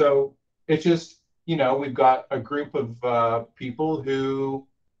 So it's just, you know, we've got a group of people who,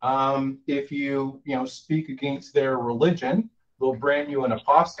 if you speak against their religion, they'll brand you an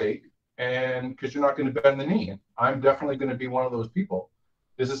apostate, and because you're not going to bend the knee. I'm definitely going to be one of those people.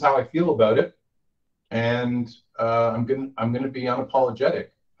 This is how I feel about it, and I'm going to be unapologetic.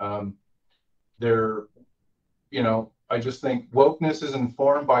 I just think wokeness is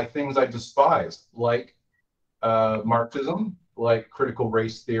informed by things I despise, like Marxism, like critical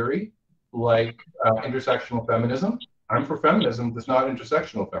race theory, like intersectional feminism. I'm for feminism that's not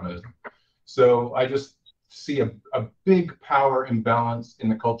intersectional feminism. So I just see a big power imbalance in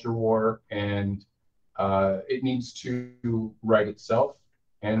the culture war, and it needs to right itself.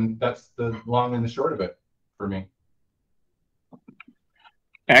 And that's the long and the short of it for me.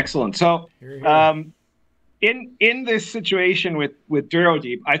 Excellent. So in this situation with Dwaro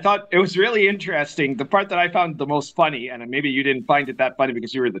Deep, I thought it was really interesting. The part that I found the most funny, and maybe you didn't find it that funny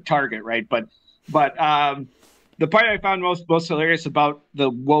because you were the target, right? But the part I found most hilarious about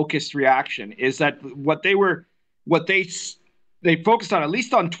the wokest reaction is that what they focused on, at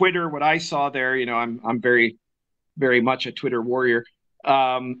least on Twitter, what I saw there, I'm very, very much a Twitter warrior.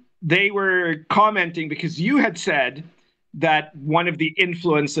 They were commenting because you had said that one of the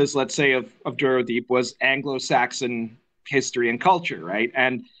influences, let's say, of Dwaro Deep was Anglo-Saxon history and culture, right?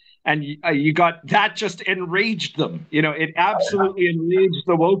 And you got that just enraged them. It absolutely enraged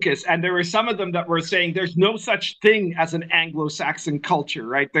the wokists. And there were some of them that were saying there's no such thing as an Anglo-Saxon culture,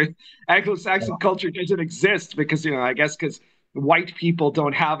 right? Anglo-Saxon culture doesn't exist because, I guess because white people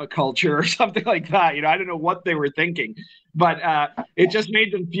don't have a culture or something like that. I don't know what they were thinking, but it just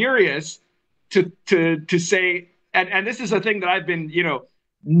made them furious to say, and this is a thing that I've been,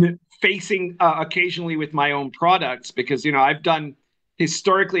 facing occasionally with my own products, because, I've done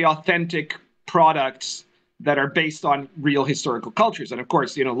historically authentic products that are based on real historical cultures. And of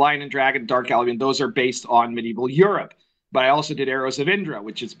course, Lion and Dragon, Dark Albion, those are based on medieval Europe. But I also did Arrows of Indra,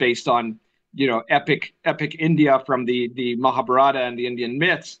 which is based on, epic India from the Mahabharata and the Indian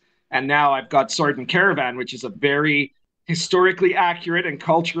myths. And now I've got Sword and Caravan, which is a very historically accurate and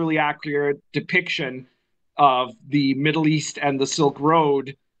culturally accurate depiction of the Middle East and the Silk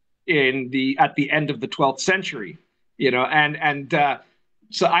Road at the end of the 12th century,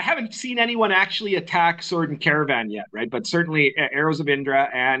 so I haven't seen anyone actually attack Sword and Caravan yet, right? But certainly Arrows of Indra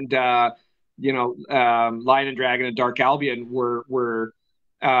and Lion and Dragon and Dark Albion were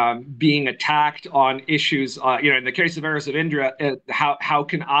being attacked on issues. In the case of Arrows of Indra, how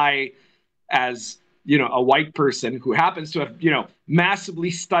can I, as a white person who happens to have,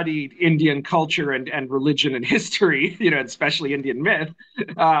 massively studied Indian culture and religion and history, especially Indian myth,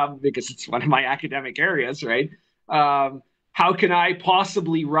 because it's one of my academic areas, right? How can I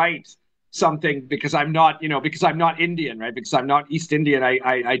possibly write something because I'm not Indian, right? Because I'm not East Indian.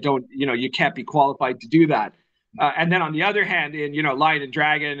 I don't, you can't be qualified to do that. And then on the other hand, in, Lion and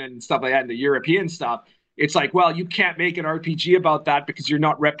Dragon and stuff like that, and the European stuff, it's like, well, you can't make an RPG about that because you're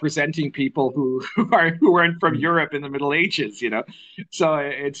not representing people who weren't from Europe in the Middle Ages, So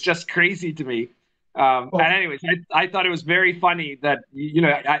it's just crazy to me. And anyways, I thought it was very funny that,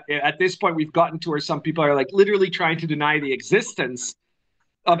 at this point we've gotten to where some people are like literally trying to deny the existence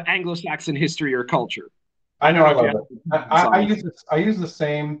of Anglo-Saxon history or culture. I know, I love it. I use the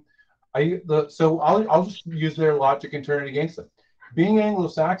same. So I'll just use their logic and turn it against them. Being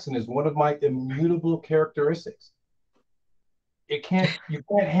Anglo-Saxon is one of my immutable characteristics. You can't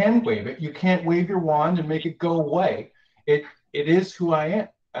hand wave it. You can't wave your wand and make it go away. It is who I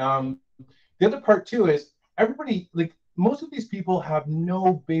am. The other part too is everybody, like most of these people have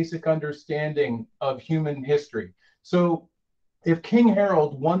no basic understanding of human history. So if King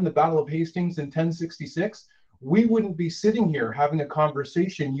Harold won the Battle of Hastings in 1066, we wouldn't be sitting here having a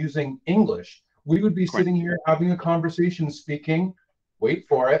conversation using English. We would be sitting here having a conversation speaking, wait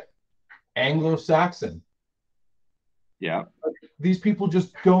for it, Anglo-Saxon. Yeah. These people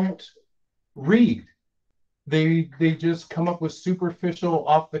just don't read. They just come up with superficial,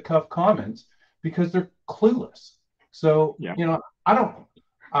 off-the-cuff comments because they're clueless. So, I don't,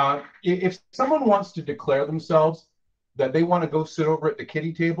 if someone wants to declare themselves that they want to go sit over at the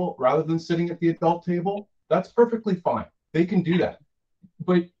kiddie table rather than sitting at the adult table, that's perfectly fine. They can do that.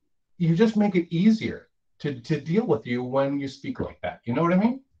 But you just make it easier to deal with you when you speak like that. You know what I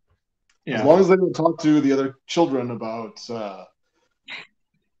mean? Yeah. As long as they don't talk to the other children about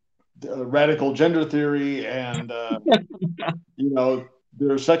radical gender theory and,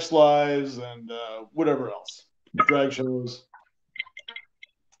 their sex lives and whatever else, drag shows.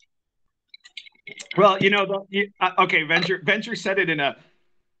 Well, okay, Venger said it in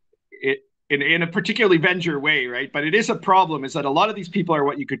a particularly Venger way, right? But it is a problem is that a lot of these people are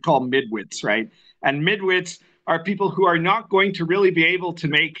what you could call midwits, right? And midwits are people who are not going to really be able to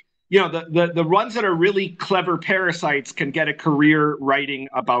make, the ones that are really clever parasites can get a career writing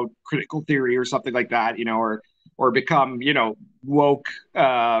about critical theory or something like that, or become, woke,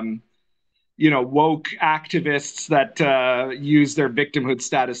 woke activists that use their victimhood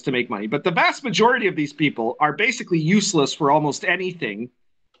status to make money. But the vast majority of these people are basically useless for almost anything.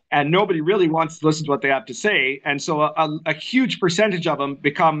 And nobody really wants to listen to what they have to say. And so a huge percentage of them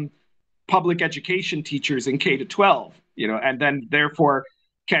become public education teachers in K to 12, and then therefore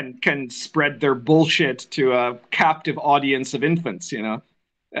can spread their bullshit to a captive audience of infants,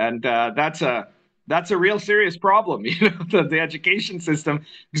 and that's a real serious problem, the education system,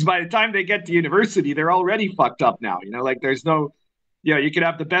 because by the time they get to university, they're already fucked up now, like there's no, you could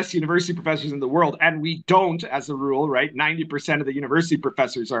have the best university professors in the world, and we don't, as a rule, right? 90% of the university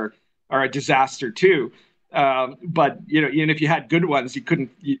professors are a disaster too. But even if you had good ones, you couldn't.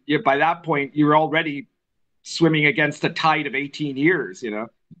 By that point, you were already swimming against a tide of 18 years.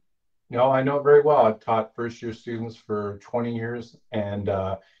 No, I know it very well. I've taught first-year students for 20 years, and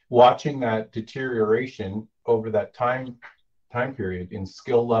watching that deterioration over that time period in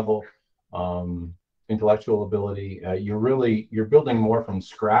skill level, intellectual ability, you're building more from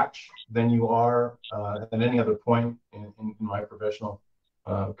scratch than you are at any other point in my professional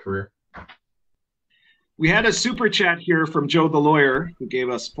career. We had a super chat here from Joe the lawyer who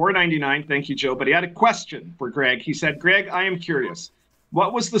gave us $4.99. Thank you, Joe. But he had a question for Greg. He said, Greg, I am curious.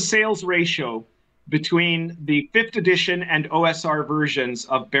 What was the sales ratio between the 5th edition and OSR versions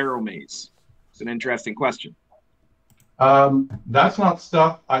of BARROWMAZE? It's an interesting question. That's not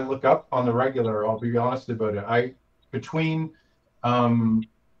stuff I look up on the regular. I'll be honest about it. Between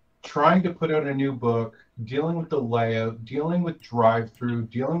trying to put out a new book, dealing with the layout, dealing with drive-through,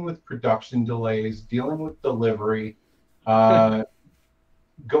 dealing with production delays, dealing with delivery,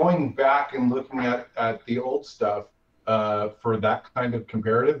 going back and looking at the old stuff for that kind of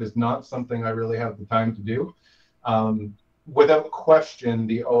comparative is not something I really have the time to do. Without question,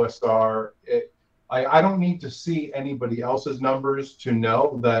 the OSR, I don't need to see anybody else's numbers to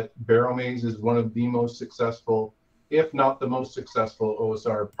know that BARROWMAZE is one of the most successful, if not the most successful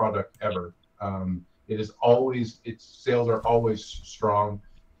OSR product ever. Its sales are always strong,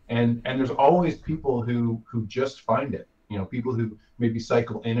 and there's always people who just find it. People who maybe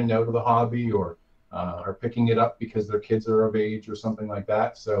cycle in and out of the hobby or are picking it up because their kids are of age or something like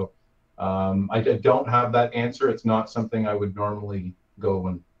that. So I don't have that answer. It's not something I would normally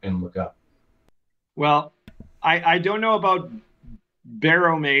go and look up. Well, I don't know about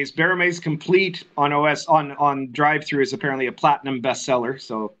BARROWMAZE. BARROWMAZE Complete on OS on drive-through is apparently a platinum bestseller,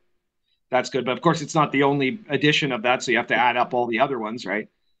 so that's good. But of course, it's not the only edition of that, so you have to add up all the other ones, right?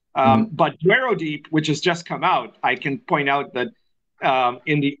 But Dwero Deep, which has just come out, I can point out that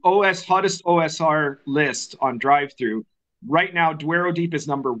in the hottest OSR list on drive-through, right now Dwero Deep is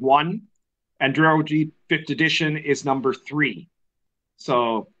number 1, and Dwero Deep 5th edition is number 3.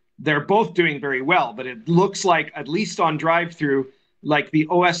 So they're both doing very well, but it looks like, at least on drive-through, like the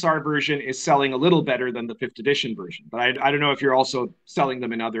OSR version is selling a little better than the 5th edition version. But I don't know if you're also selling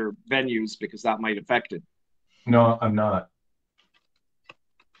them in other venues, because that might affect it. No, I'm not.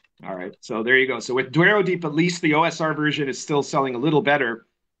 All right, so there you go. So with Dwero Deep, at least the OSR version is still selling a little better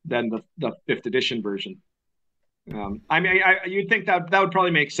than the 5th edition version. I mean, you'd think that would probably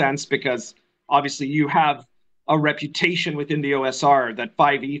make sense, because obviously you have a reputation within the OSR that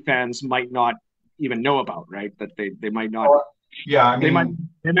 5e fans might not even know about, right? That they might not. Yeah, I mean,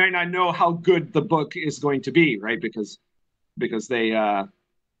 they might not know how good the book is going to be, right? Because they're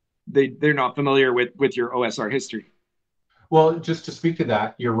not familiar with your OSR history. Well, just to speak to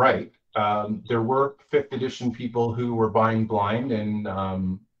that, you're right. There were 5th edition people who were buying blind, and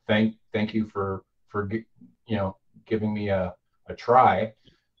thank you for giving me a try.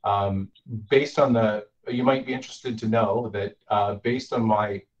 Based on you might be interested to know that based on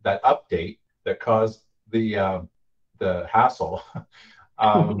that update that caused the hassle,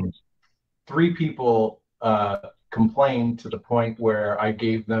 3 people complained to the point where I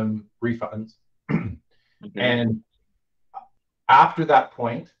gave them refunds. Okay. And after that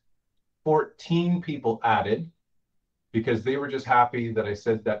point, 14 people added, because they were just happy that I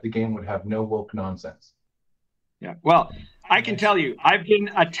said that the game would have no woke nonsense. Yeah, well, I can tell you, I've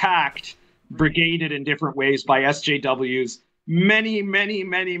been attacked, brigaded in different ways by SJWs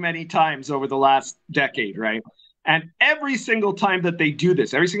many times over the last decade, right? And every single time that they do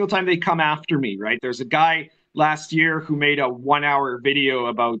this, every single time they come after me, right? There's a guy last year who made a 1-hour video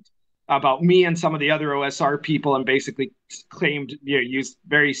about me and some of the other OSR people, and basically claimed, used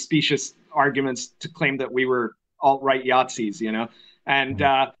very specious arguments to claim that we were alt-right Yahtzees, And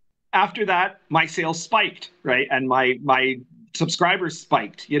after that, my sales spiked, right? And my subscribers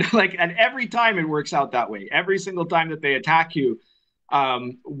spiked, and every time it works out that way. Every single time that they attack you,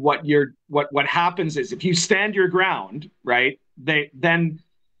 what happens is, if you stand your ground, right, then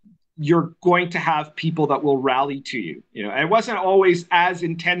you're going to have people that will rally to you. And it wasn't always as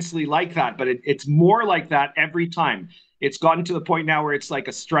intensely like that, but it's more like that every time. It's gotten to the point now where it's like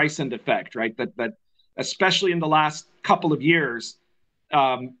a Streisand effect, right? That especially in the last couple of years,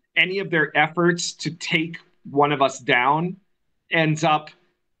 any of their efforts to take one of us down ends up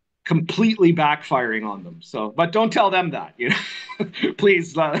completely backfiring on them. So, but don't tell them that,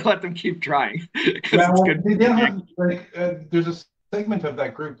 Please let them keep trying. Yeah, well, they have, there's a segment of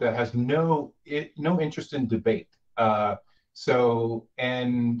that group that has no interest in debate. Normally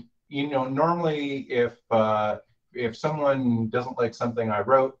if someone doesn't like something I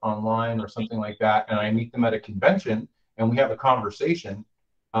wrote online or something like that, and I meet them at a convention and we have a conversation,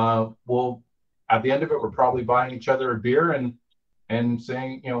 well, at the end of it, we're probably buying each other a beer and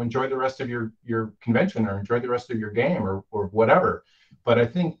saying, enjoy the rest of your convention, or enjoy the rest of your game, or whatever. But I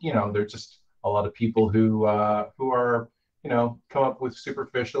think, there's just a lot of people who are, come up with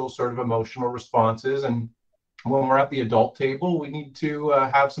superficial sort of emotional responses. And when we're at the adult table, we need to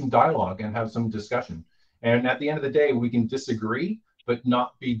have some dialogue and have some discussion. And at the end of the day, we can disagree, but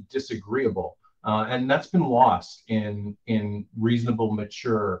not be disagreeable. And that's been lost in reasonable,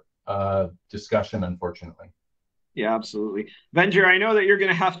 mature discussion, unfortunately. Yeah, absolutely. Venger, I know that you're going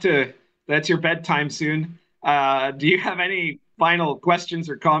to have to, that's your bedtime soon. Do you have any final questions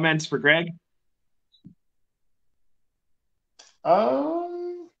or comments for Greg?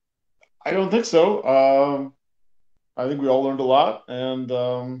 I don't think so. I think we all learned a lot,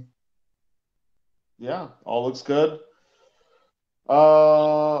 and yeah, all looks good.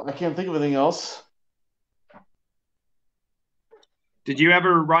 I can't think of anything else. Did you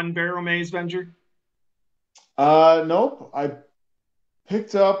ever run BARROWMAZE, Venger? Nope. I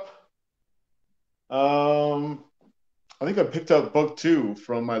picked up. I think I picked up book 2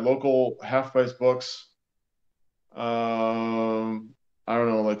 from my local half price books. I don't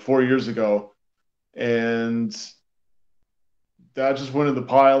know, like 4 years ago, and that just went in the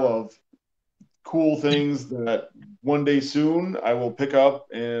pile of cool things that one day soon I will pick up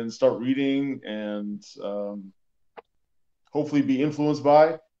and start reading and hopefully be influenced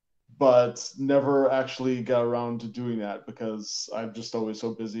by, but never actually got around to doing that because I'm just always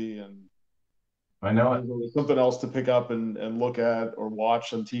so busy, and I know it. There's something else to pick up and look at or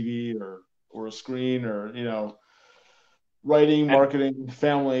watch on TV or or a screen or, you know, writing, marketing,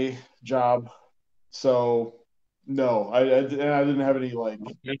 family, job. So no, I didn't have any like.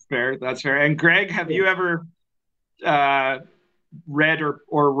 That's fair. That's fair. And Greg, have you ever read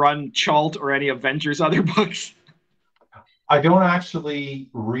or run Chalt or any of Venger's other books? I don't actually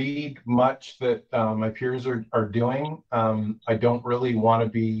read much that my peers are doing. I don't really want to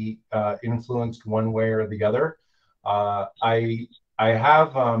be influenced one way or the other. I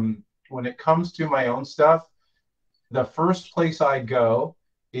have when it comes to my own stuff, the first place I go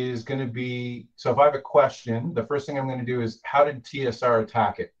is going to be, so if I have a question, the first thing I'm going to do is, how did TSR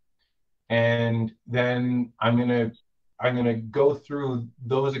attack it? And then I'm going to go through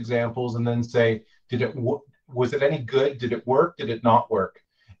those examples and then say, was it any good? Did it work? Did it not work?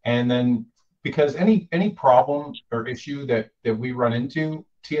 And then, because any problem or issue that we run into,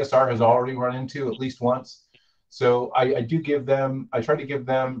 TSR has already run into at least once. So I try to give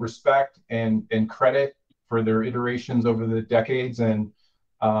them respect and credit for their iterations over the decades. And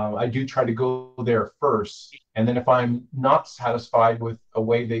I do try to go there first. And then if I'm not satisfied with a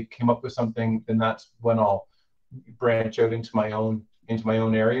way they came up with something, then that's when I'll branch out into my own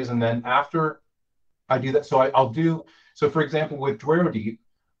areas. And then after I do that, so for example, with Dwerodeep,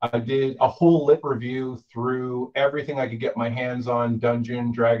 I did a whole lit review through everything I could get my hands on: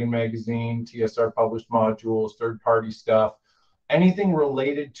 Dungeon, Dragon Magazine, TSR published modules, third-party stuff, anything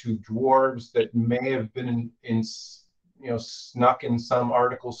related to dwarves that may have been in snuck in some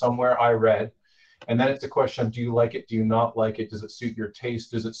article somewhere, I read. And then it's a question of, do you like it? Do you not like it? Does it suit your taste?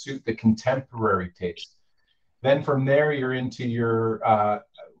 Does it suit the contemporary taste? Then from there, you're into your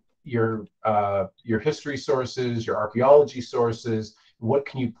history sources, your archaeology sources. What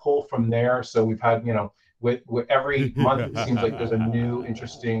can you pull from there? So we've had, with every month, it seems like there's a new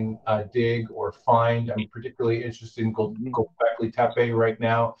interesting dig or find. I'm particularly interested in Göbekli Tepe right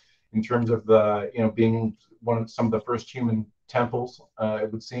now, in terms of being some of the first human temples,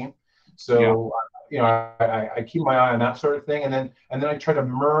 it would seem. So, I keep my eye on that sort of thing, and then I try to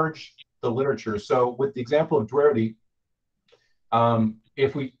merge the literature. So with the example of Dwerodeep,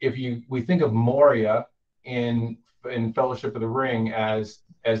 if we think of Moria in Fellowship of the Ring as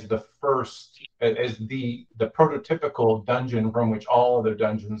the prototypical dungeon from which all other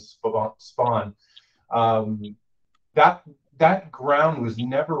dungeons spawn, that ground was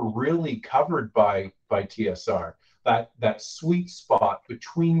never really covered by TSR. That sweet spot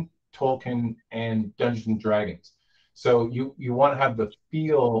between Tolkien and Dungeons and Dragons. So you want to have the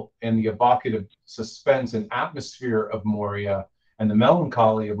feel and the evocative suspense and atmosphere of Moria and the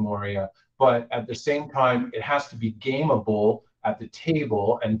melancholy of Moria, but at the same time, it has to be gameable at the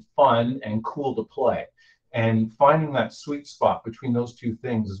table and fun and cool to play. And finding that sweet spot between those two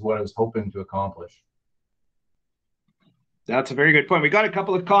things is what I was hoping to accomplish. That's a very good point. We got a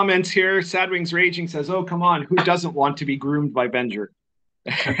couple of comments here. Sadwings Raging says, "Oh, come on, who doesn't want to be groomed by Venger?"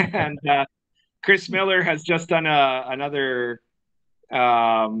 And Chris Miller has just done another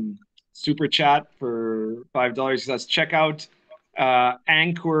super chat for $5. He says, "Check out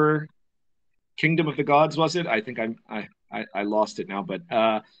Anchor Kingdom of the Gods." Was it? I think I lost it now, but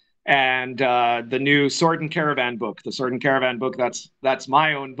and the new Sword and Caravan book. The Sword and Caravan book, that's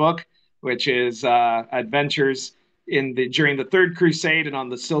my own book, which is adventures during the Third Crusade and on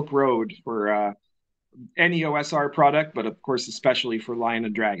the Silk Road for any OSR product, but of course especially for Lion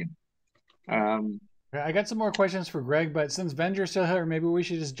and Dragon. I got some more questions for Greg, but since Venger's still here, maybe we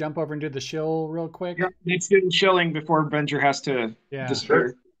should just jump over and do the shill real quick. Yeah, let's do the shilling before Venger has to disappear.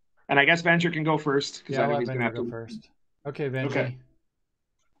 Sure. And I guess Venger can go first, because I think he's going to have to go first. Okay, Venger. Okay.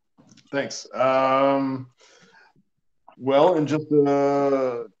 Thanks. Well, in just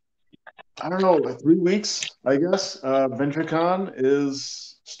I don't know, 3 weeks, I guess, VentureCon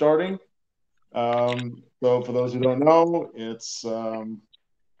is starting. So for those who don't know, it's the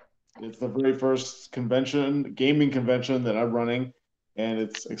very first gaming convention that I'm running, and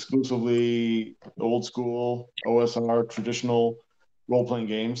it's exclusively old school OSR traditional role-playing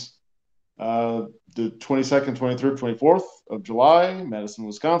games. The 22nd, 23rd, 24th of July, Madison,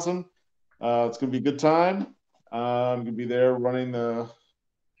 Wisconsin. It's going to be a good time. I'm going to be there running the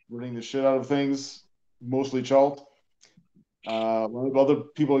shit out of things, mostly Chalt. A lot of other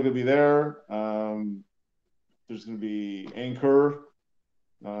people are going to be there. There's going to be Anchor,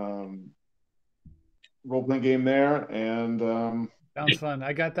 role-playing game there, and sounds fun.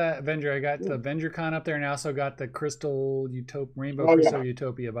 I got that Avenger. I got the VengerCon up there, and I also got the Rainbow Crystal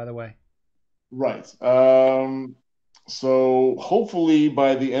Utopia, by the way. Right. So hopefully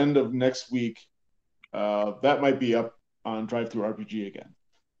by the end of next week, that might be up on Drive-Thru-RPG again,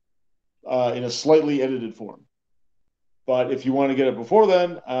 in a slightly edited form. But if you want to get it before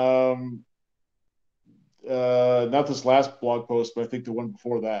then, not this last blog post, but I think the one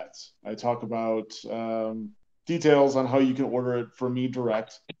before that, I talk about details on how you can order it from me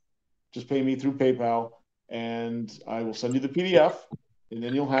direct. Just pay me through PayPal, and I will send you the PDF, and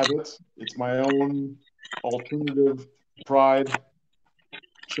then you'll have it. It's my own alternative Pride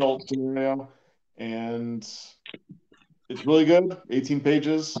shell scenario, and it's really good. 18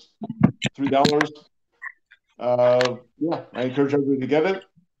 pages, $3. Yeah, I encourage everybody to get it,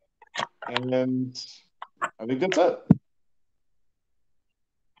 and I think that's it.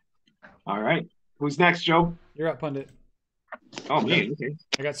 All right. Who's next, Joe? You're up, Pundit. Oh, me. Okay.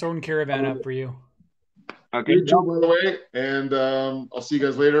 I got Sword and Caravan up for you. Okay. You too, by the way, and I'll see you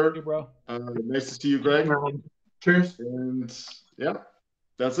guys later. You, bro. Nice to see you, Greg. Cheers. And yeah,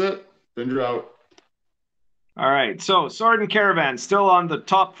 that's it. Venger out. All right. So Sword and Caravan still on the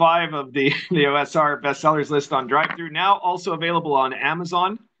top 5 of the OSR bestsellers list on drive-thru. Now also available on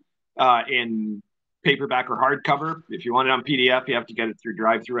Amazon in paperback or hardcover. If you want it on PDF, you have to get it through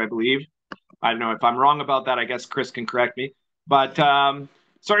drive-thru, I believe. I don't know if I'm wrong about that. I guess Chris can correct me. But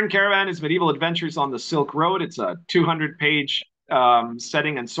Sword and Caravan is medieval adventures on the Silk Road. It's a 200-page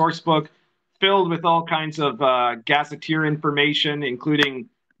setting and source book filled with all kinds of gazetteer information, including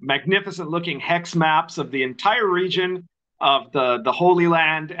magnificent-looking hex maps of the entire region of the Holy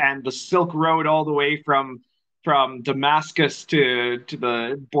Land and the Silk Road all the way from Damascus to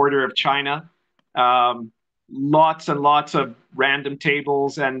the border of China. Lots and lots of random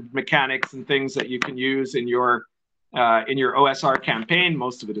tables and mechanics and things that you can use in your OSR campaign.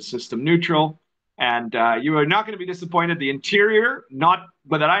 Most of it is system neutral, and you are not going to be disappointed. The interior,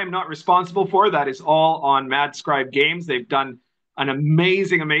 but that I am not responsible for. That is all on Mad Scribe Games. They've done an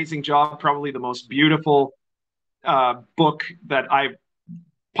amazing job. Probably the most beautiful book that I've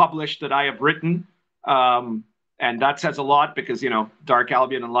published, that I have written, and that says a lot because Dark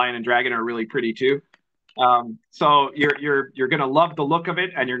Albion and Lion and Dragon are really pretty too. So you're going to love the look of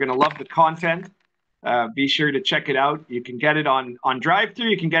it, and you're going to love the content. Be sure to check it out. You can get it on drive-thru.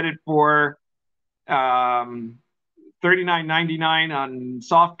 You can get it for $39.99 on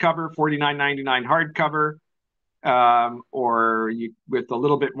soft cover, $49.99 hardcover, or with a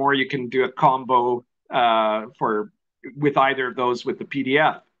little bit more, you can do a combo with either of those with the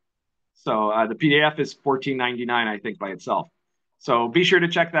PDF. So the PDF is $14.99, I think, by itself. So be sure to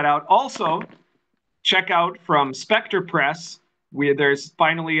check that out. Also, check out from Spectre Press. There's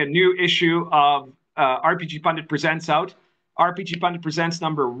finally a new issue of RPG Pundit Presents out. RPG Pundit Presents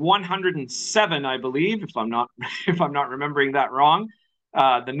number 107, I believe, if I'm not remembering that wrong.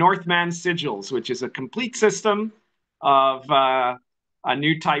 The Northman Sigils, which is a complete system of a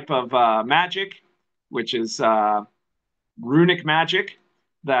new type of magic, which is runic magic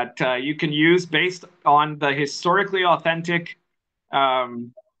that you can use based on the historically authentic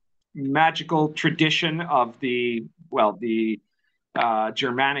magical tradition of the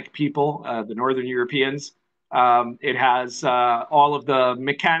Germanic people, the Northern Europeans. It has all of the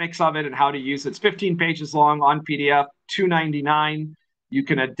mechanics of it and how to use it. It's 15 pages long on PDF, $2.99. You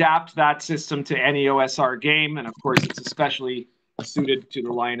can adapt that system to any OSR game, and of course, it's especially suited to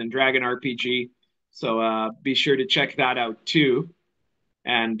the Lion and Dragon RPG. So be sure to check that out too.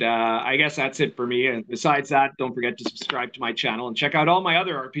 And I guess that's it for me. And besides that, don't forget to subscribe to my channel and check out all my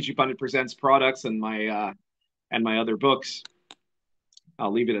other RPG Pundit Presents products and my other books.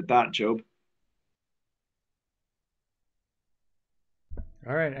 I'll leave it at that, Job.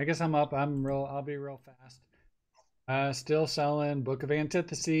 All right, I guess I'm up. I'll be real fast. Still selling Book of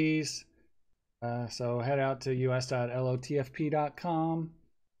Antitheses. So head out to us.lotfp.com.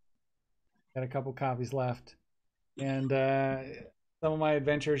 Got a couple copies left. And some of my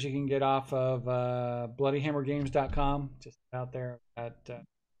adventures you can get off of bloodyhammergames.com. Just out there at the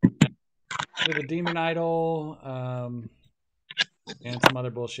Demon Idol and some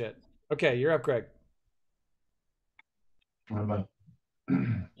other bullshit. Okay, you're up, Greg.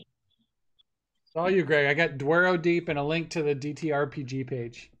 It's all you, Greg. I got Dwero Deep and a link to the DTRPG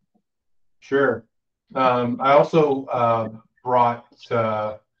page. Sure. I also brought.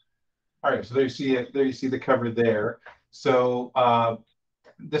 All right, so there you see it. There you see the cover there. So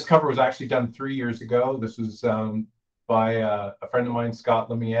this cover was actually done 3 years ago. This was by a friend of mine, Scott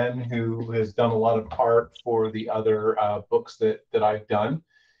Lemien, who has done a lot of art for the other books that I've done,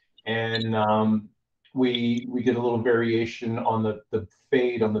 and we did a little variation on the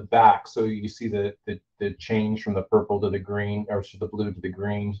fade on the back, so you see the change from the purple to the green, or to the blue to the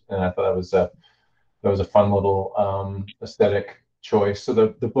green, and I thought that was a fun little aesthetic choice. So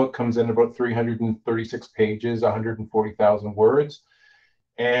the book comes in about 336 pages, 140,000 words,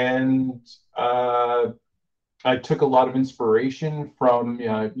 and I took a lot of inspiration from,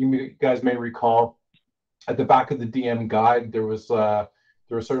 you guys may recall, at the back of the DM guide, there was sort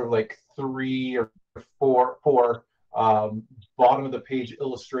of like 3 or 4 bottom of the page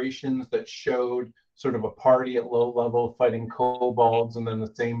illustrations that showed sort of a party at low level fighting kobolds, and then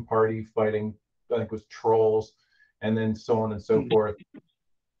the same party fighting, I think it was trolls, and then so on and so forth.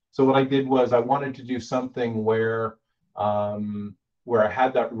 So what I did was I wanted to do something where I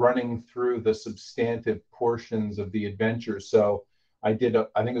had that running through the substantive portions of the adventure. So I did,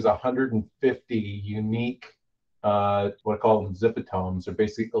 I think it was 150 unique, what I call them zipatomes, or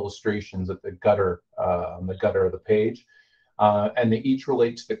basic illustrations at the gutter, on the gutter of the page. And they each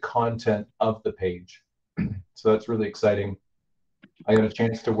relate to the content of the page. So that's really exciting. I got a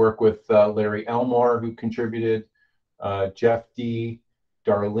chance to work with Larry Elmore, who contributed, Jeff D,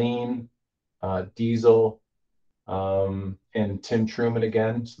 Darlene, Diesel, and Tim Truman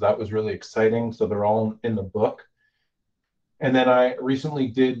again. So that was really exciting. So they're all in the book. And then I recently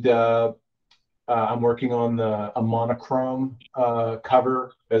did, I'm working on a monochrome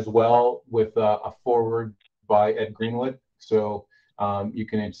cover as well, with a forward by Ed Greenwood. So you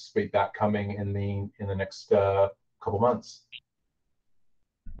can anticipate that coming in the next couple months.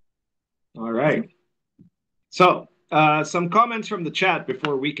 All right. So some comments from the chat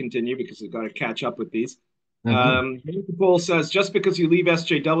before we continue, because we've got to catch up with these. Paul says, just because you leave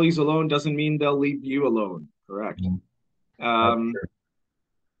SJWs alone doesn't mean they'll leave you alone. Correct.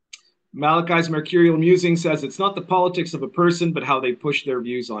 Malachi's Mercurial Musing says, it's not the politics of a person, but how they push their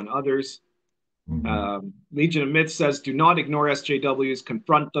views on others. Legion of Myth says, do not ignore SJWs,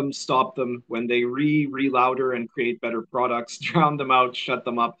 confront them, stop them when they re louder and create better products, drown them out, shut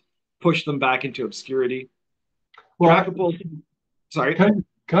them up, push them back into obscurity. Well, sorry. Can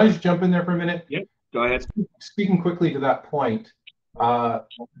I just jump in there for a minute? Yep, go ahead. Speaking quickly to that point,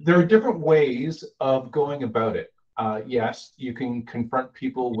 there are different ways of going about it. Yes, you can confront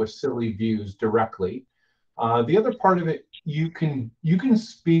people with silly views directly. The other part of it, you can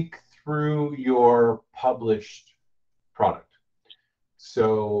speak through your published product.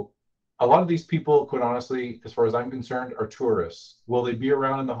 So a lot of these people, quite honestly, as far as I'm concerned, are tourists. Will they be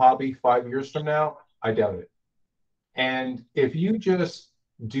around in the hobby 5 years from now? I doubt it. And if you just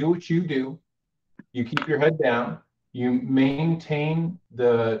do what you do, you keep your head down, you maintain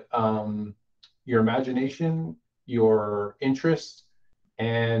the your imagination, your interest,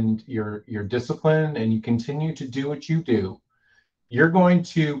 and your discipline, and you continue to do what you do, you're going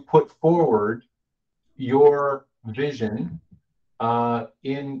to put forward your vision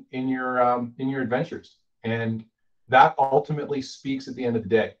in your adventures, and that ultimately speaks at the end of the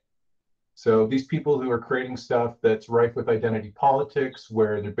day. So these people who are creating stuff that's rife with identity politics,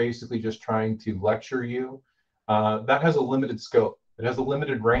 where they're basically just trying to lecture you, that has a limited scope. It has a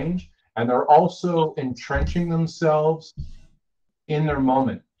limited range, and they're also entrenching themselves in their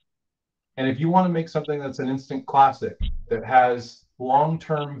moment. And if you want to make something that's an instant classic, that has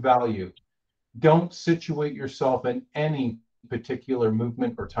long-term value, don't situate yourself in any particular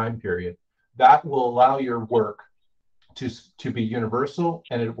movement or time period. That will allow your work to be universal,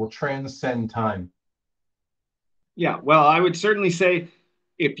 and it will transcend time. Yeah, well, I would certainly say,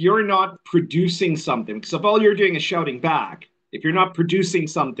 if you're not producing something, because if all you're doing is shouting back, if you're not producing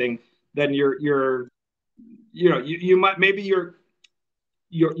something, then you might, maybe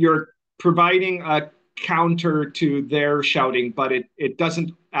you're providing a counter to their shouting, but it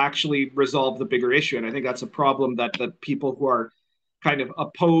doesn't actually resolve the bigger issue. And I think that's a problem that the people who are kind of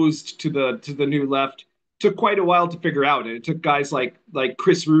opposed to the new left took quite a while to figure out. And it took guys like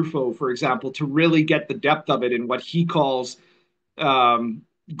Chris Rufo, for example, to really get the depth of it in what he calls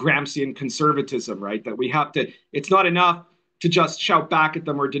Gramscian conservatism, right? That we have to, it's not enough to just shout back at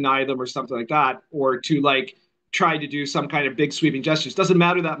them or deny them or something like that, or to like try to do some kind of big sweeping gestures. Doesn't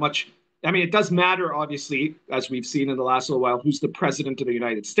matter that much. I mean, it does matter, obviously, as we've seen in the last little while, who's the president of the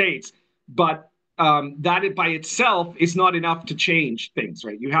United States, but that by itself is not enough to change things,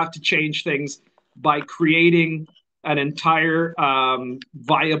 right? You have to change things by creating an entire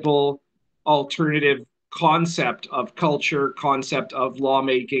viable alternative concept of culture, concept of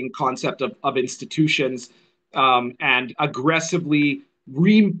lawmaking, concept of institutions, and aggressively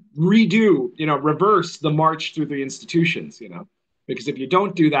redo, reverse the march through the institutions, because if you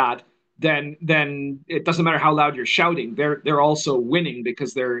don't do that, then it doesn't matter how loud you're shouting. They're also winning,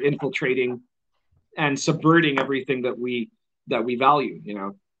 because they're infiltrating and subverting everything that we value,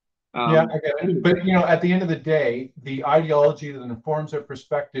 Yeah, I get it. But at the end of the day, the ideology that informs their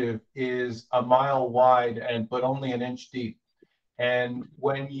perspective is a mile wide but only an inch deep. And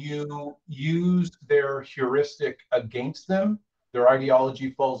when you use their heuristic against them, their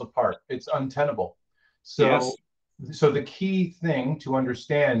ideology falls apart. It's untenable. So, yes. So the key thing to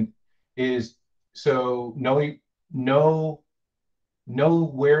understand is so know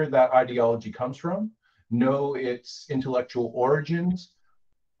where that ideology comes from, know its intellectual origins,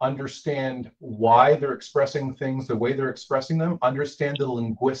 understand why they're expressing things the way they're expressing them, understand the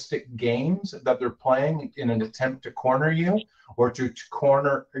linguistic games that they're playing in an attempt to corner you or to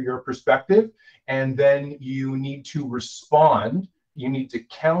corner your perspective. And then you need to respond. You need to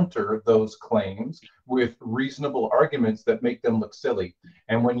counter those claims with reasonable arguments that make them look silly.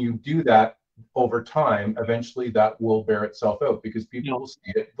 And when you do that over time, eventually that will bear itself out, because people will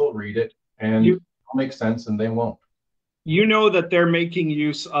see it, they'll read it, and it'll make sense, and they won't. You know that they're making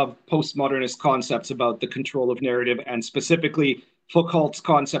use of postmodernist concepts about the control of narrative, and specifically Foucault's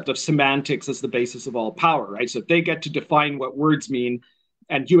concept of semantics as the basis of all power, right? So if they get to define what words mean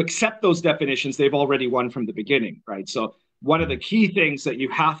and you accept those definitions, they've already won from the beginning, right? So one of the key things that you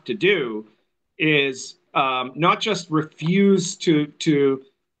have to do is not just refuse to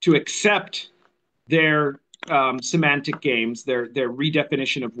accept their semantic games, their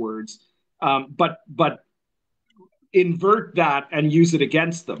redefinition of words, but invert that and use it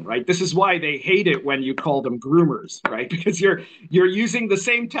against them, right? This is why they hate it when you call them groomers, right? Because you're using the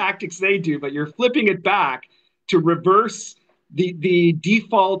same tactics they do, but you're flipping it back to reverse the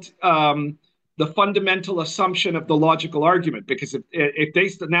default, the fundamental assumption of the logical argument. Because if they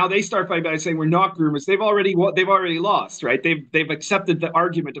start by saying we're not groomers, they've already lost, right? They've accepted the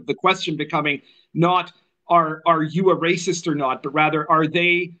argument of the question becoming not are you a racist or not, but rather are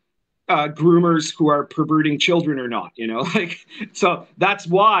they groomers who are perverting children or not, like, so that's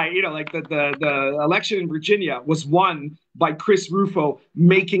why, like the election in Virginia was won by Chris Rufo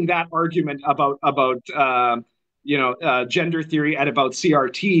making that argument about gender theory and about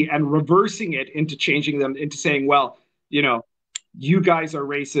CRT, and reversing it into changing them into saying, well, you guys are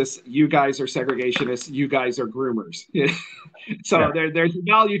racist, you guys are segregationists, you guys are groomers. So there's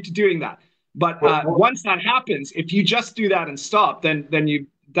value to doing that. But once that happens, if you just do that and stop, then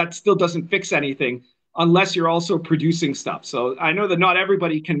that still doesn't fix anything unless you're also producing stuff. So I know that not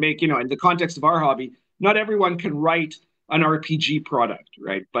everybody can make, in the context of our hobby, not everyone can write an RPG product,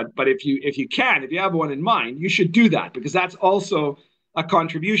 right? But if you have one in mind, you should do that, because that's also a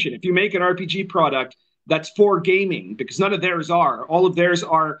contribution. If you make an RPG product that's for gaming, because none of theirs are, all of theirs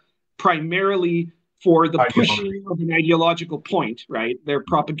are primarily for the pushing of an ideological point, right? They're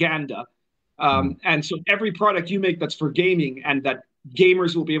propaganda. And so every product you make that's for gaming and that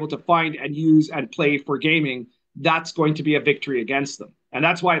gamers will be able to find and use and play for gaming, that's going to be a victory against them. And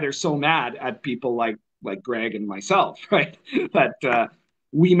that's why they're so mad at people like Greg and myself, right? That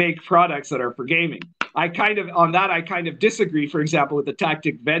we make products that are for gaming. I kind of disagree, for example, with the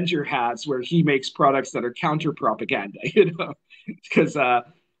tactic Venger has, where he makes products that are counter propaganda, because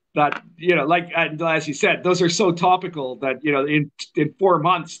that, like, as you said, those are so topical that, in 4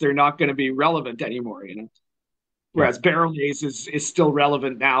 months, they're not going to be relevant anymore, Whereas BARROWMAZE is still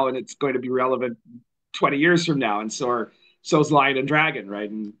relevant now, and it's going to be relevant 20 years from now. And so's Lion and Dragon, right?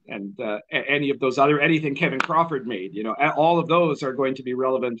 And any of those anything Kevin Crawford made, all of those are going to be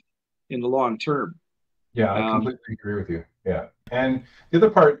relevant in the long term. Yeah, I completely agree with you. Yeah. And the other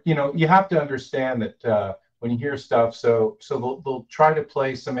part, you have to understand that when you hear stuff, so they'll try to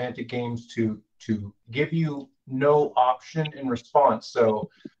play semantic games to give you no option in response. So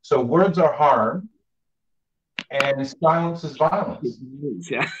words are harm, and silence is violence.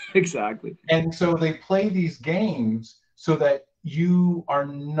 Yeah, exactly. And so they play these games so that you are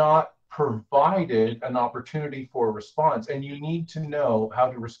not provided an opportunity for a response. And you need to know how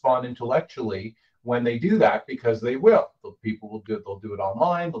to respond intellectually when they do that, because they will. People will do it. They'll do it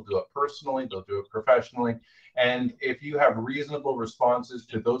online. They'll do it personally. They'll do it professionally. And if you have reasonable responses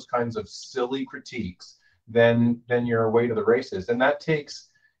to those kinds of silly critiques, then you're away to the races. And that takes,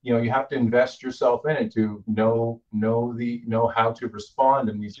 you have to invest yourself in it to know how to respond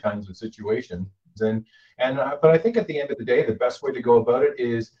in these kinds of situations. But I think at the end of the day, the best way to go about it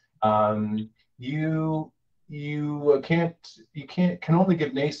is you can only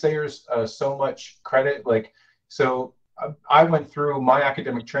give naysayers so much credit. Like, so I went through, my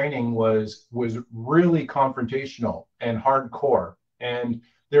academic training was really confrontational and hardcore, and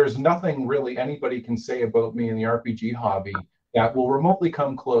there's nothing really anybody can say about me in the RPG hobby that will remotely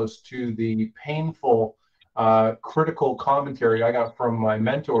come close to the painful critical commentary I got from my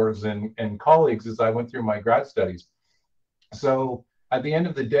mentors and colleagues as I went through my grad studies. So at the end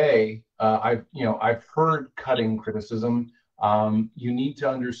of the day, I've heard cutting criticism. You need to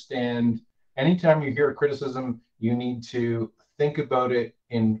understand, anytime you hear a criticism, you need to think about it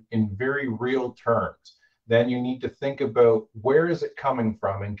in very real terms. Then you need to think about where is it coming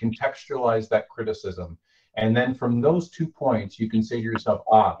from and contextualize that criticism. And then from those 2 points, you can say to yourself,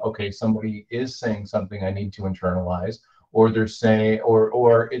 ah, okay, somebody is saying something I need to internalize, or they're saying,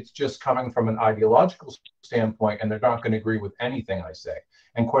 or it's just coming from an ideological standpoint and they're not going to agree with anything I say.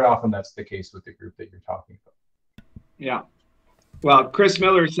 And quite often that's the case with the group that you're talking about. Yeah. Well, Chris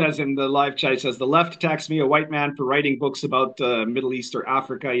Miller says in the live chat, says the left attacks me, a white man, for writing books about Middle East or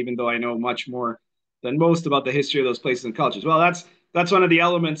Africa, even though I know much more than most about the history of those places and cultures. Well, that's one of the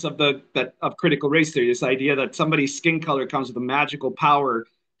elements of of critical race theory, this idea that somebody's skin color comes with a magical power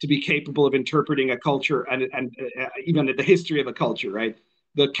to be capable of interpreting a culture and even the history of a culture, right?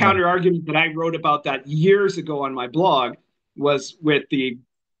 The counter argument that I wrote about that years ago on my blog was with the,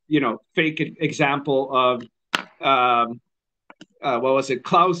 fake example of, what was it?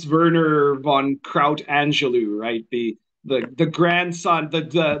 Klaus Werner von Kraut-Angelou, right? The grandson,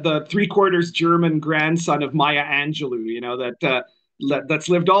 the 3/4 German grandson of Maya Angelou, that's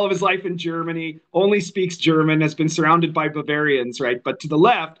lived all of his life in Germany, only speaks German, has been surrounded by Bavarians, right? But to the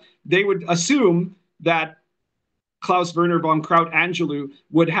left, they would assume that Klaus Werner von Kraut-Angelou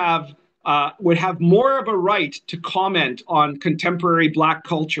would have more of a right to comment on contemporary Black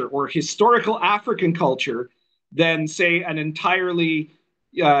culture or historical African culture than, say, an entirely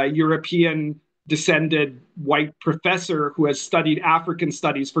European descended white professor who has studied African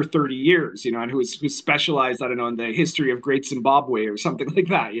studies for 30 years, and who's specialized, I don't know, in the history of Great Zimbabwe or something like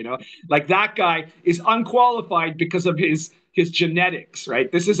that, like that guy is unqualified because of his genetics,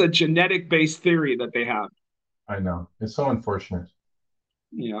 right? This is a genetic based theory that they have. I know, it's so unfortunate.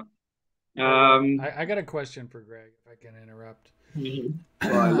 Yeah. I got a question for Greg, if I can interrupt.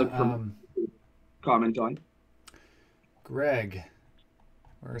 Well, I look for comment on. Greg,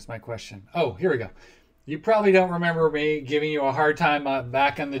 where's my question? Oh, here we go. You probably don't remember me giving you a hard time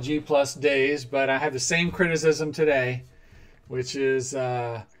back in the G+ days, but I have the same criticism today, which is,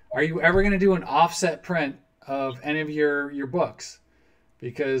 are you ever going to do an offset print of any of your books?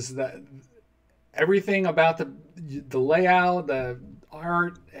 Because everything about the layout, the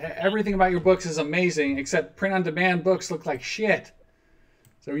art, everything about your books is amazing, except print-on-demand books look like shit.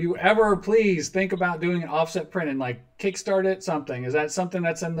 So you ever please think about doing an offset print and like kickstart it, something? Is that something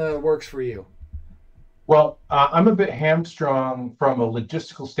that's in the works for you? Well, I'm a bit hamstrung from a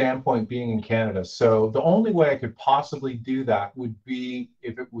logistical standpoint being in Canada. So the only way I could possibly do that would be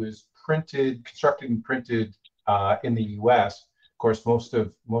if it was constructed and printed in the US. Of course, most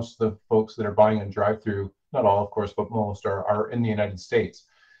of the folks that are buying on drive-through, not all, of course, but most are in the United States.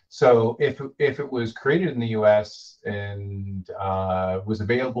 So if it was created in the U.S. and was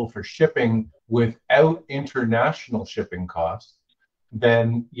available for shipping without international shipping costs,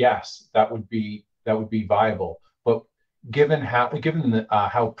 then yes, that would be viable. But given how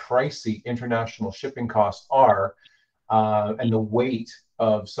pricey international shipping costs are, and the weight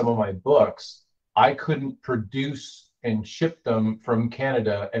of some of my books, I couldn't produce and ship them from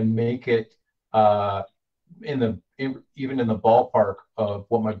Canada and make it even in the ballpark of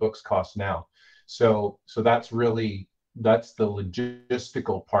what my books cost now. So that's the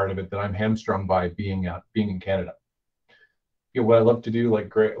logistical part of it that I'm hamstrung by being in Canada. What I love to do,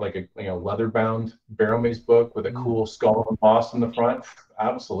 like a leather bound BARROWMAZE book with a cool skull and boss in the front.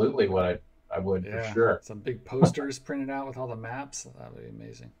 Absolutely, what I would, for sure. Some big posters printed out with all the maps. That would be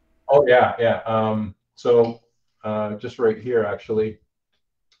amazing. Oh yeah. So just right here, actually,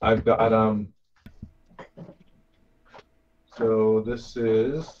 I've got so this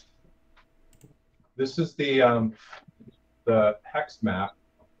is the hex map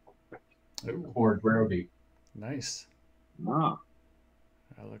for Dwerrowdeep. Nice. Wow.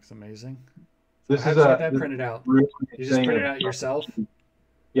 That looks amazing. This How'd is you get that printed out? You just printed it out yourself?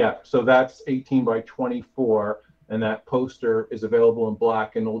 Yeah, so that's 18 by 24, and that poster is available in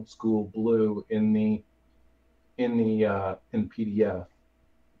black and old school blue in PDF.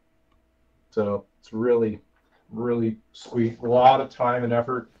 So it's really sweet. A lot of time and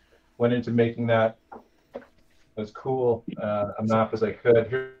effort went into making that as cool a map as I could.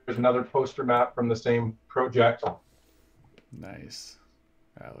 Here's another poster map from the same project. Nice.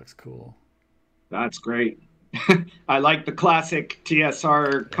 That looks cool. That's great. I like the classic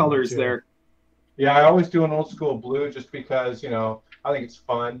TSR colors there. Yeah, I always do an old school blue just because, I think it's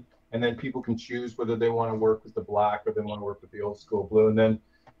fun. And then people can choose whether they want to work with the black or they want to work with the old school blue. And then,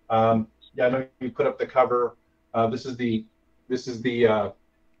 I know you put up the cover. This is the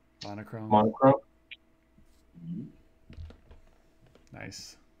monochrome.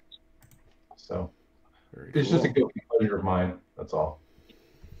 Nice. So very it's cool. just a guilty pleasure of mine. That's all.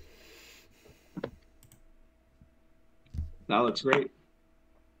 That looks great.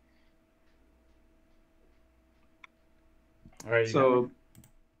 All right. So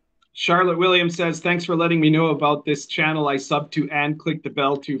Charlotte Williams says, thanks for letting me know about this channel I sub to and click the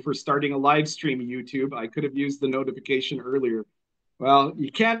bell to for starting a live stream YouTube. I could have used the notification earlier. Well,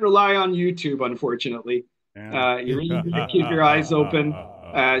 you can't rely on YouTube, unfortunately. Yeah. You really need to keep your eyes open.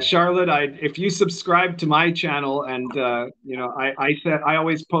 Charlotte, if you subscribe to my channel, and you know, I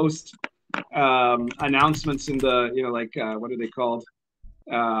always post announcements in the, you know, like what are they called?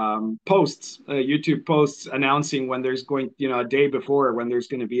 Posts, YouTube posts announcing when there's going, you know, a day before when there's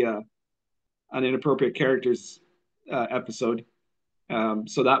going to be an inappropriate characters episode.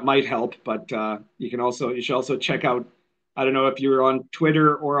 So that might help, but you should also check out, I don't know if you're on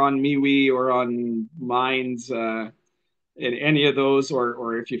Twitter or on MeWe or on Minds, in any of those,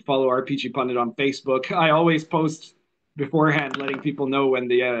 or if you follow RPG Pundit on Facebook. I always post beforehand, letting people know when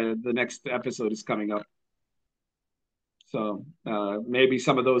the next episode is coming up. So maybe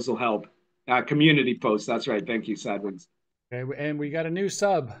some of those will help. Community posts, that's right. Thank you, Sadwins. Okay, and we got a new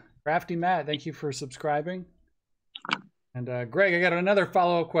sub, Crafty Matt. Thank you for subscribing. And Greg, I got another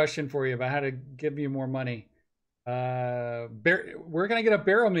follow-up question for you about how to give you more money. We're gonna get a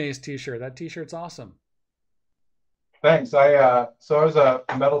BARROWMAZE t-shirt. That t-shirt's awesome. Thanks. So I was a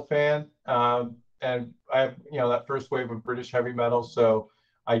metal fan, and I, you know, that first wave of British heavy metal. So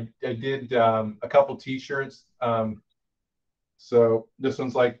I did a couple t-shirts. So this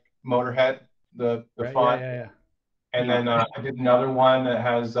one's like Motorhead, the right, font. Yeah. And then I did another one that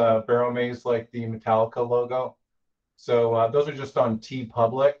has BARROWMAZE, like the Metallica logo. So those are just on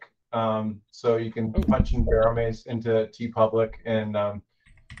TeePublic. So you can punch in BARROWMAZE into TeePublic, and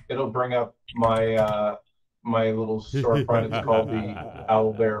it'll bring up my my little storefront. It's called the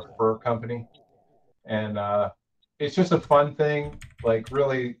Owlbear Fur Company, and it's just a fun thing. Like,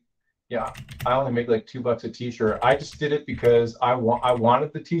 really, yeah. I only make like $2 a t-shirt. I just did it because I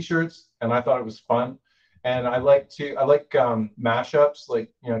wanted the t-shirts, and I thought it was fun. And I like mashups,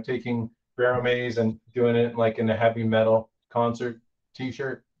 like, you know, taking BARROWMAZE and doing it like in a heavy metal concert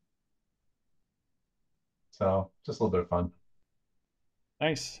t-shirt. So just a little bit of fun.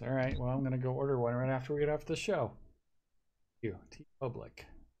 Nice. All right. Well, I'm gonna go order one right after we get off the show. Thank you, TeePublic.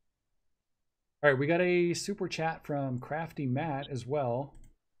 All right, we got a super chat from Crafty Matt as well.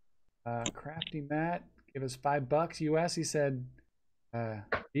 Crafty Matt gave us $5 US. He said,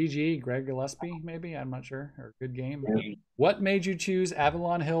 GG, Greg Gillespie, maybe, I'm not sure, or good game. What made you choose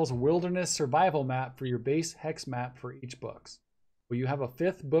Avalon Hill's Wilderness Survival map for your base hex map for each books? Will you have a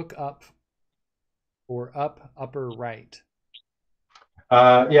 5th book up or up upper right?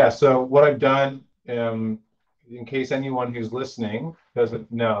 Yeah, so what I've done, in case anyone who's listening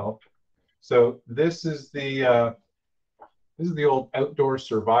doesn't know, so this is the old outdoor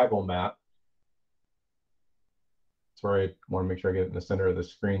survival map. Sorry, I want to make sure I get it in the center of the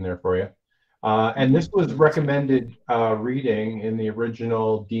screen there for you. And this was recommended reading in the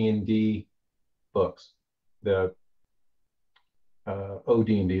original D&D books, the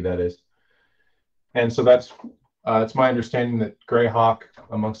OD&D, that is. And so that's it's my understanding that Greyhawk,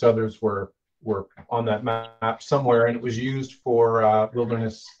 amongst others, were on that map somewhere, and it was used for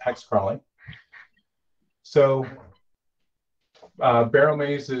wilderness hex crawling. So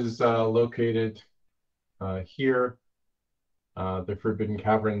BARROWMAZE is located here. The Forbidden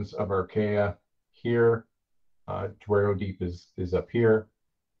Caverns of Archaea here. Dwaro Deep is up here.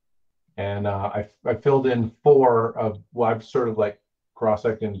 And I filled in 4 of, well, I've sort of like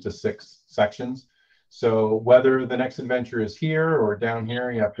cross-sected into 6 sections. So whether the next adventure is here or down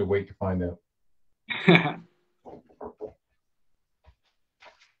here, you have to wait to find out. All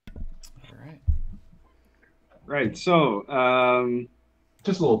right. Right. So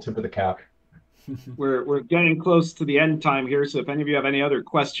just a little tip of the cap. we're getting close to the end time here. So if any of you have any other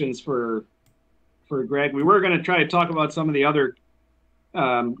questions for Greg, we were going to try to talk about some of the other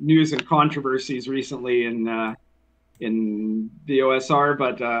news and controversies recently in the OSR,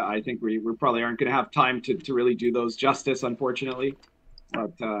 but I think we probably aren't going to have time to really do those justice, unfortunately.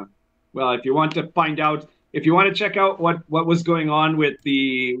 But well, if you want to find out, if you want to check out what was going on with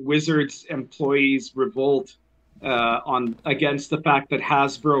the Wizards employees' revolt against the fact that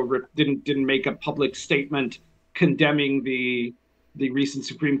Hasbro didn't make a public statement condemning the recent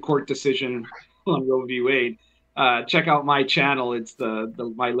Supreme Court decision on Roe v. Wade, check out my channel. It's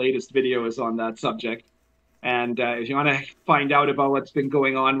my latest video is on that subject. And if you want to find out about what's been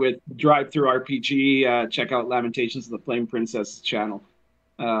going on with Drive-Thru RPG, check out Lamentations of the Flame Princess channel.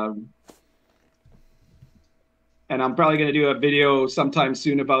 And I'm probably going to do a video sometime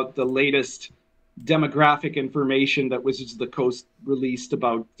soon about the latest demographic information that Wizards of the Coast released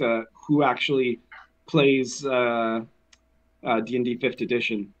about who actually plays D&D 5th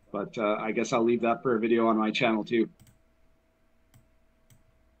edition. But I guess I'll leave that for a video on my channel too.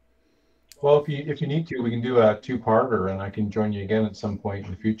 Well, if you need to, we can do a two-parter, and I can join you again at some point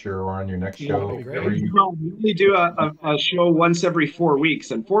in the future or on your next show. That'd be great. Every... Well, we only do a show once every 4 weeks,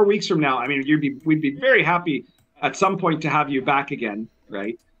 and 4 weeks from now, I mean, we'd be very happy at some point to have you back again,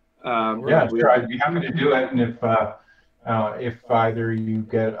 right? Yeah, sure. I'd be happy to do it, and if either you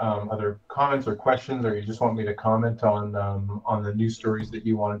get other comments or questions, or you just want me to comment on the news stories that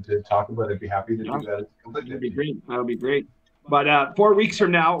you wanted to talk about, I'd be happy to do that. That'd be great. That would be great. But 4 weeks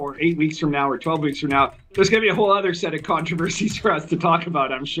from now, or 8 weeks from now, or 12 weeks from now, there's going to be a whole other set of controversies for us to talk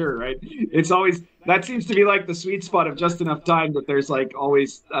about, I'm sure, right? It's always, that seems to be like the sweet spot of just enough time that there's like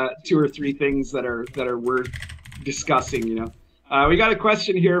always 2 or 3 things that are worth discussing, you know. We got a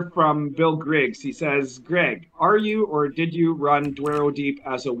question here from Bill Griggs. He says, Greg, are you or did you run Dwero Deep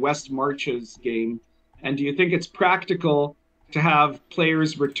as a West Marches game? And do you think it's practical to have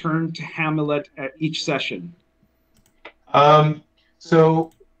players return to Hamlet at each session? I'm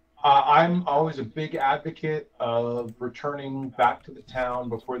always a big advocate of returning back to the town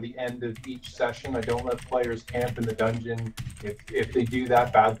before the end of each session. I don't let players camp in the dungeon. If they do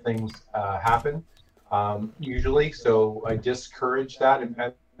that, bad things happen usually. So I discourage that, and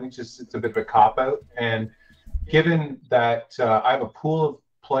I think it's a bit of a cop-out. And given that I have a pool of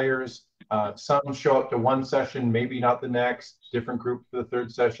players, some show up to one session, maybe not the next, different group for the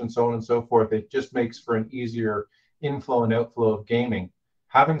third session, so on and so forth. It just makes for an easier inflow and outflow of gaming.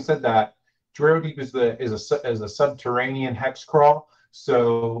 Having said that, Dwero Deep is a subterranean hex crawl.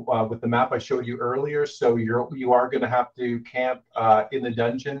 So with the map I showed you earlier, so you are going to have to camp in the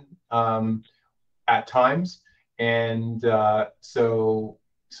dungeon at times, and so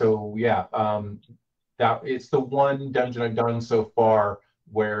yeah, that it's the one dungeon I've done so far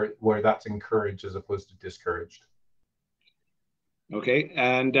where that's encouraged as opposed to discouraged. Okay,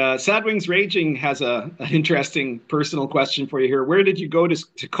 and Sadwings Raging has an interesting personal question for you here. Where did you go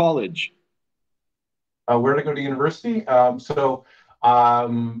to college? Where did I go to university? I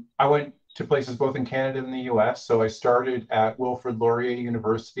went to places both in Canada and the US. So I started at Wilfrid Laurier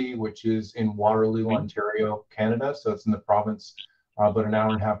University, which is in Waterloo, Ontario, Canada. So it's in the province, about an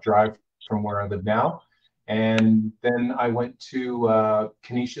hour and a half drive from where I live now. And then I went to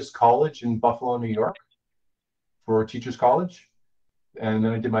Canisius College in Buffalo, New York for Teachers College. And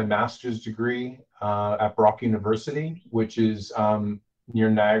then I did my master's degree at Brock University, which is near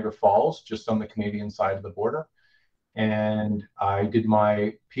Niagara Falls, just on the Canadian side of the border. And I did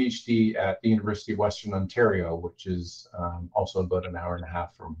my PhD at the University of Western Ontario, which is also about an hour and a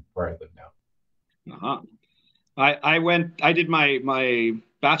half from where I live now. I did my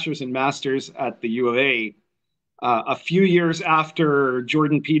bachelor's and master's at the U of A a few years after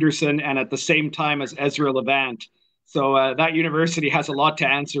Jordan Peterson and at the same time as Ezra Levant. So that university has a lot to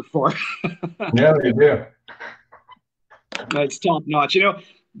answer for. Yeah, they do. It's top notch. You know,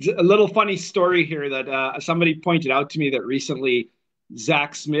 a little funny story here that somebody pointed out to me that recently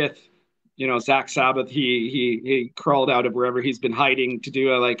Zach Smith, you know, Zach Sabbath, he crawled out of wherever he's been hiding to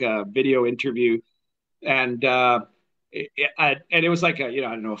do a video interview, and it was like a, you know,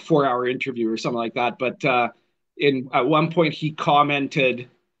 I don't know, a 4-hour interview or something like that. But at one point he commented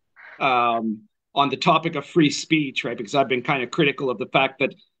on the topic of free speech, right? Because I've been kind of critical of the fact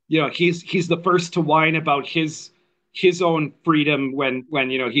that, you know, he's the first to whine about his own freedom when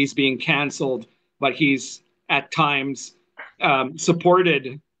you know he's being canceled, but he's at times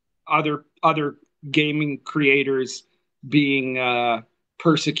supported other gaming creators being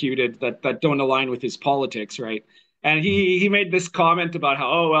persecuted that don't align with his politics, right? And he made this comment about how,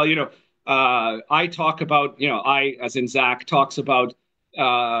 oh well, you know, I talk about, you know, I as in Zach talks about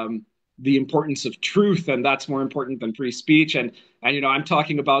the importance of truth, and that's more important than free speech. And you know, I'm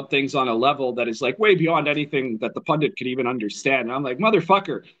talking about things on a level that is like way beyond anything that the pundit could even understand. And I'm like,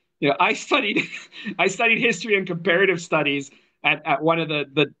 motherfucker, you know, I studied history and comparative studies at one of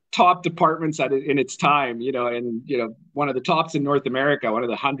the top departments in its time, you know, and you know, one of the tops in North America, one of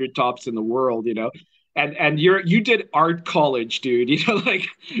the 100 tops in the world, you know. And you did art college, dude. You know, like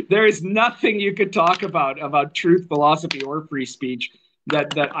there is nothing you could talk about truth, philosophy, or free speech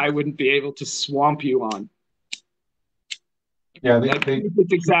that I wouldn't be able to swamp you on. Yeah, they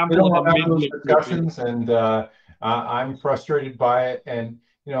don't have those discussions, and I'm frustrated by it. And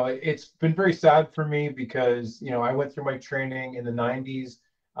you know, it's been very sad for me because, you know, I went through my training in the 90s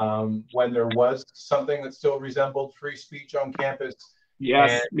when there was something that still resembled free speech on campus.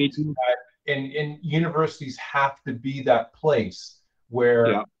 Yes, me too. And universities have to be that place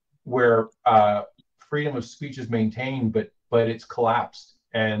where freedom of speech is maintained, but it's collapsed.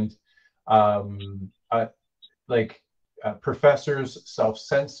 And professors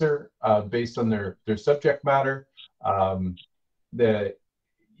self-censor based on their subject matter.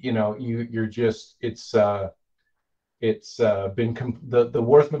 you know, you're just, it's been the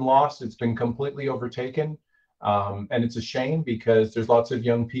Worthman loss. It's been completely overtaken, and it's a shame because there's lots of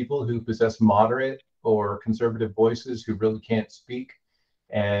young people who possess moderate or conservative voices who really can't speak,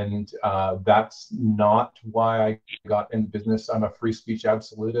 and that's not why I got in business. I'm a free speech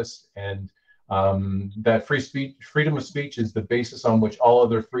absolutist, and that freedom of speech is the basis on which all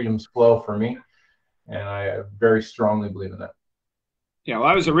other freedoms flow for me, and I very strongly believe in that. Yeah, well,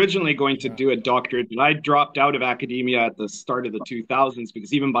 I was originally going to do a doctorate, but I dropped out of academia at the start of the 2000s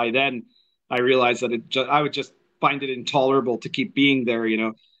because even by then I realized that I would just find it intolerable to keep being there, you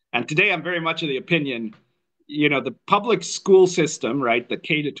know. And today I'm very much of the opinion, you know, the public school system, right, the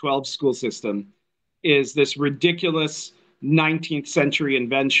K to 12 school system is this ridiculous 19th century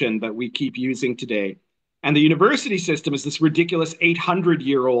invention that we keep using today. And the university system is this ridiculous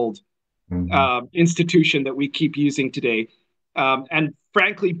 800-year-old institution that we keep using today. And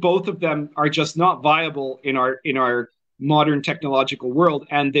frankly, both of them are just not viable in our modern technological world,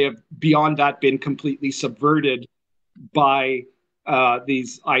 and they have beyond that been completely subverted by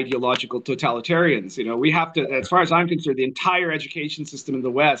these ideological totalitarians. You know, we have to, as far as I'm concerned, the entire education system in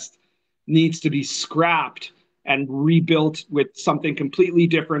the West needs to be scrapped and rebuilt with something completely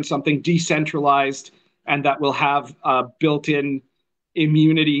different, something decentralized, and that will have built-in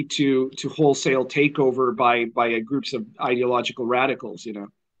immunity to wholesale takeover by groups of ideological radicals, you know.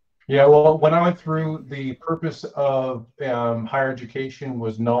 Yeah, well, when I went through, the purpose of higher education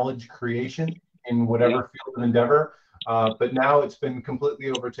was knowledge creation in whatever field of endeavor, but now it's been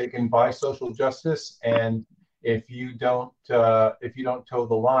completely overtaken by social justice. And if you don't toe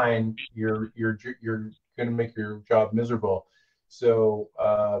the line, you're going to make your job miserable. So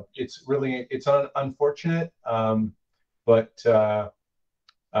it's unfortunate, but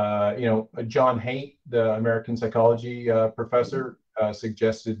you know, John Haidt, the American psychology professor,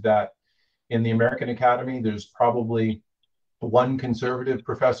 suggested that in the American Academy, there's probably one conservative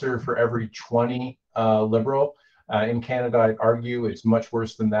professor for every 20 liberal. In Canada, I'd argue it's much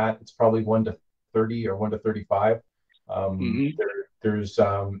worse than that. It's probably 1 to 30 or 1 to 35. There's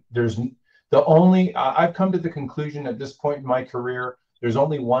the only, I've come to the conclusion at this point in my career, there's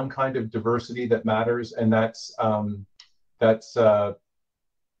only one kind of diversity that matters, and that's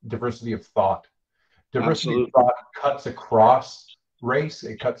diversity of thought. Diversity of thought cuts across race,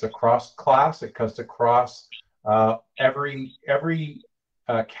 it cuts across class, it cuts across every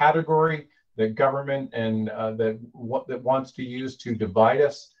category that government and that wants to use to divide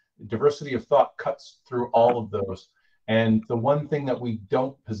us. Diversity of thought cuts through all of those. And the one thing that we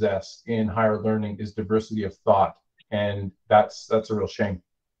don't possess in higher learning is diversity of thought, and that's a real shame,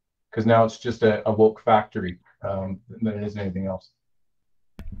 because now it's just a woke factory than it is anything else.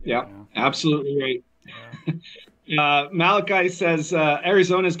 Yeah, absolutely right. Malachi says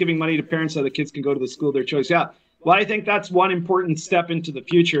Arizona is giving money to parents so the kids can go to the school of their choice. Yeah, well, I think that's one important step into the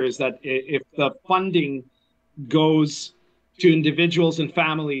future, is that if the funding goes to individuals and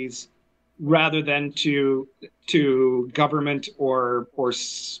families rather than to government or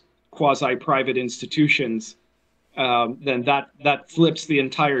quasi-private institutions, then that flips the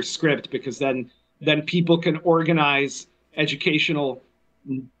entire script, because then people can organize educational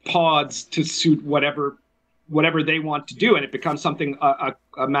pods to suit whatever they want to do, and it becomes something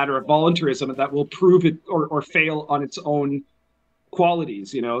a matter of voluntarism that will prove it or fail on its own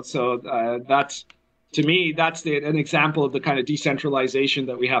qualities, you know. So that's, to me, that's an example of the kind of decentralization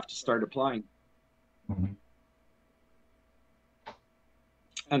that we have to start applying.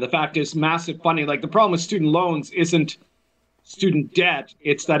 And the fact is, massive funding, like the problem with student loans isn't student debt,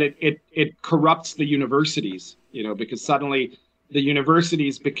 it's that it corrupts the universities, you know, because suddenly the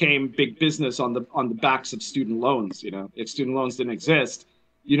universities became big business on the backs of student loans. You know, if student loans didn't exist,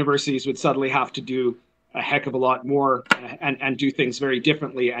 universities would suddenly have to do a heck of a lot more and do things very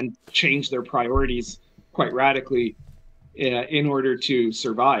differently and change their priorities quite radically in order to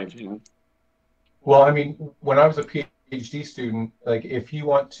survive. You know. Well, I mean, when I was a PhD student, like if you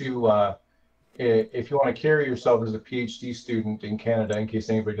want to carry yourself as a PhD student in Canada, in case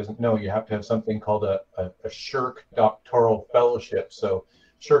anybody doesn't know, you have to have something called a SSHRC doctoral fellowship. So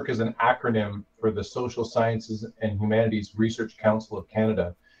SSHRC is an acronym for the Social Sciences and Humanities Research Council of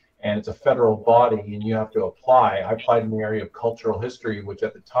Canada. And it's a federal body, and you have to apply. I applied in the area of cultural history, which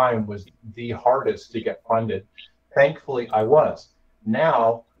at the time was the hardest to get funded. Thankfully, I was.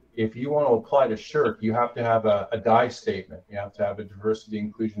 Now, if you want to apply to SSHRC, you have to have a DIE statement. You have to have a diversity,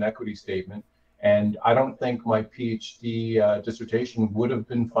 inclusion, equity statement. And I don't think my PhD dissertation would have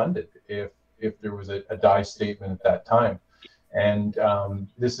been funded if there was a DIE statement at that time. And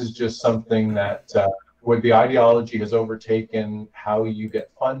this is just something that where the ideology has overtaken how you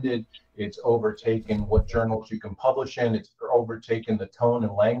get funded. It's overtaken what journals you can publish in. It's overtaken the tone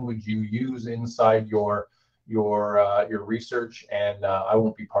and language you use inside your research, and I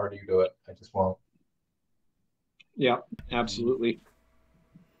won't be party to it. I just won't. Yeah, absolutely.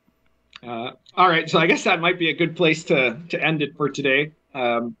 All right, so I guess that might be a good place to end it for today.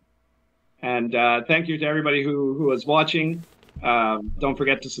 And thank you to everybody who was watching. Don't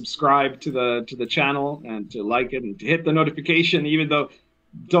forget to subscribe to the channel and to like it and to hit the notification, even though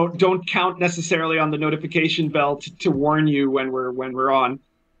don't count necessarily on the notification bell to warn you when we're on.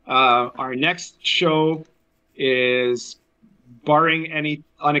 Our next show is, barring any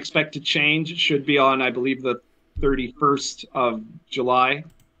unexpected change, should be on, I believe, the 31st of July.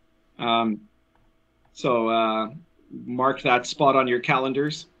 So mark that spot on your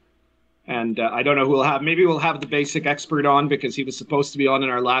calendars. And I don't know who we'll have. Maybe we'll have the basic expert on, because he was supposed to be on in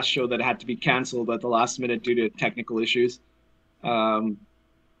our last show that had to be canceled at the last minute due to technical issues. But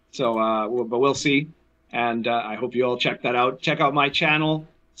we'll see. And I hope you all check that out. Check out my channel,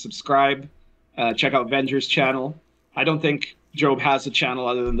 subscribe, check out Venger's channel. I don't think Job has a channel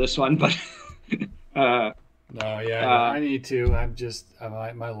other than this one, but no, yeah, I need to. I'm just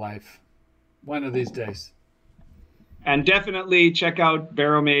my life. One of these days. And definitely check out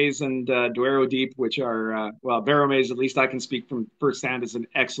BARROWMAZE and Duero Deep, which are well, BARROWMAZE, at least I can speak from firsthand, is an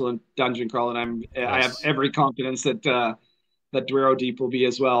excellent dungeon crawl, and I have every confidence that that Duero Deep will be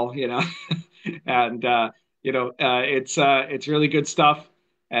as well. You know, and it's really good stuff,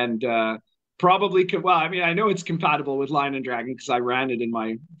 and probably could. Well, I mean, I know it's compatible with Lion and Dragon because I ran it in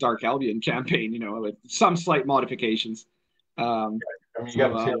my Dark Albion campaign. You know, with some slight modifications. I mean, you got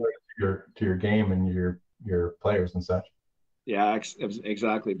to tailor it to your game and your players and such. Yeah,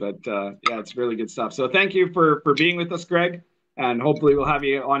 exactly. But yeah, it's really good stuff. So thank you for being with us, Greg, and hopefully we'll have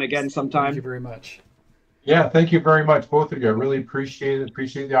you on again sometime. Thank you very much. Yeah, thank you very much, both of you. I really appreciate it.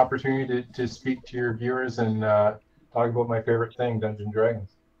 Appreciate the opportunity to speak to your viewers and talk about my favorite thing, Dungeons and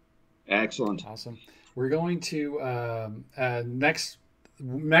Dragons. Excellent. Awesome. We're going to next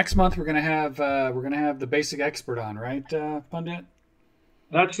month we're gonna have the basic expert on, right, Pundit?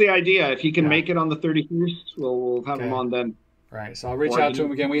 That's the idea. If he can make it on the 31st, we'll have him on then. Right. So I'll reach out to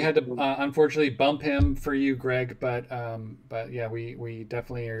him again. We had to unfortunately bump him for you, Greg, but yeah, we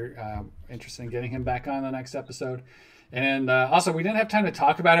definitely are interested in getting him back on the next episode. And also, we didn't have time to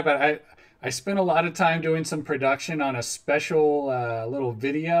talk about it, but I spent a lot of time doing some production on a special little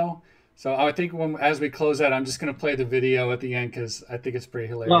video. So I think as we close out, I'm just going to play the video at the end because I think it's pretty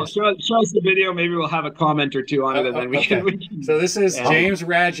hilarious. Well, show us the video. Maybe we'll have a comment or two on it, and then we can. So this is James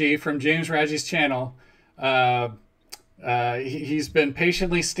Raggi from James Raggi's channel. He's been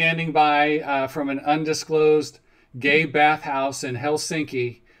patiently standing by from an undisclosed gay bathhouse in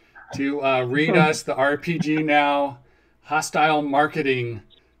Helsinki to read us the RPG Now hostile marketing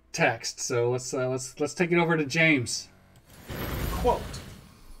text. So let's take it over to James. Quote.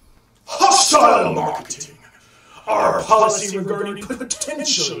 Hostile marketing, our policy regarding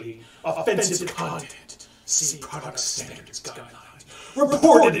potentially offensive content, see product standards guidelines,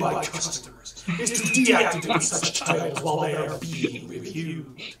 reported by customers, is to deactivate such titles while they are being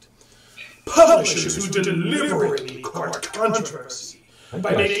reviewed. Publishers who deliberately court controversy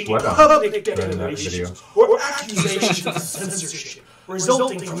by making public declarations or accusations of censorship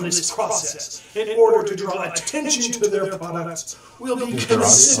resulting from this process in order to draw attention to their products will be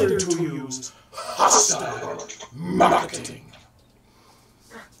considered to use hostile marketing.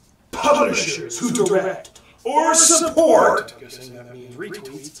 Publishers who direct or support, guessing that means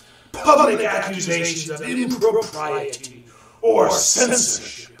retweets, public accusations of impropriety or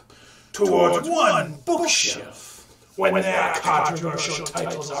censorship towards one bookshelf when their controversial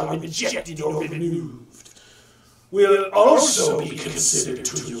titles are rejected or removed will also be considered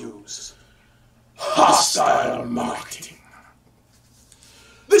to use hostile marketing.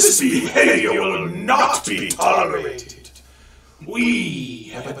 This behavior will not be tolerated. We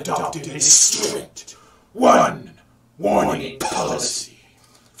have adopted a strict one-warning policy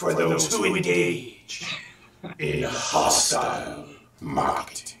for those who engage in hostile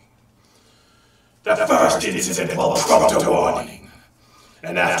marketing. The first incident will prompt a warning,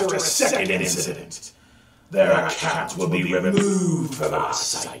 and after a second incident, their accounts will be removed from our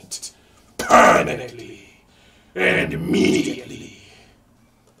site permanently and immediately.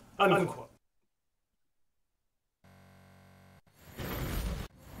 Unquote.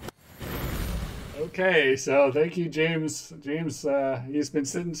 Okay, so thank you, James. James, he's been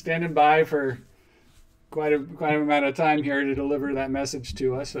standing by for quite an amount of time here to deliver that message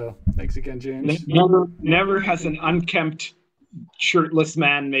to us. So thanks again, James. Never has an unkempt shirtless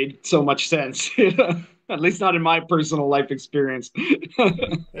man made so much sense. At least not in my personal life experience.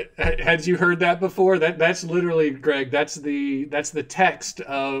 Had you heard that before? That's literally, Greg. That's the text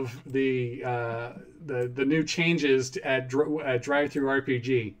of the new changes at Drive-Thru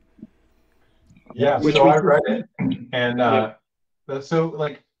RPG. Yeah, so I read it, and so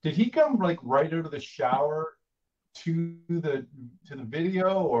like, did he come like right out of the shower to the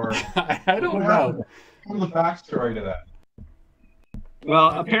video, or I don't know. What's the backstory to that?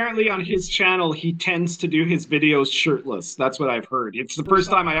 Well, apparently on his channel, he tends to do his videos shirtless. That's what I've heard. It's the first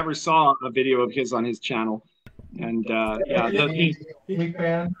time I ever saw a video of his on his channel. And he's a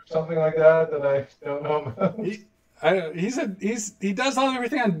fan or something like that I don't know about. He does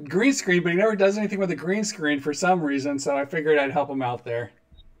everything on green screen, but he never does anything with a green screen for some reason. So I figured I'd help him out there.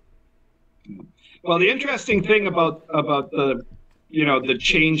 Well, the interesting thing about the the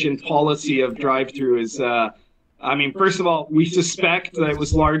change in policy of drive-through is. I mean, first of all, we suspect that it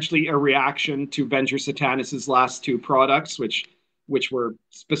was largely a reaction to Venger Satanis's last two products, which were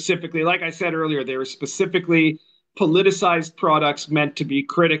specifically, like I said earlier, they were specifically politicized products meant to be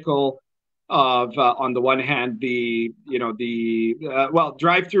critical of, on the one hand,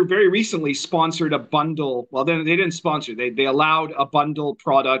 Drive-Thru very recently sponsored a bundle. Well, then they didn't sponsor. They allowed a bundle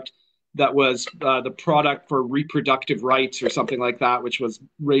product that was the product for reproductive rights or something like that, which was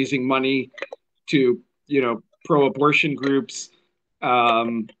raising money to pro-abortion groups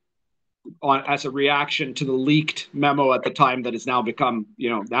as a reaction to the leaked memo at the time that has now become,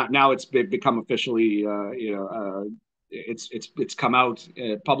 now it's become officially, it's come out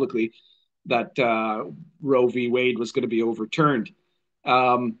publicly that Roe v. Wade was going to be overturned.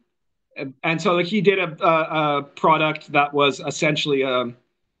 And so he did a product that was essentially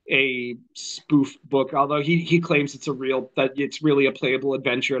a spoof book, although he claims it's really a playable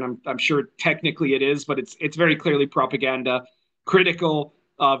adventure, and I'm sure technically it is, but it's very clearly propaganda critical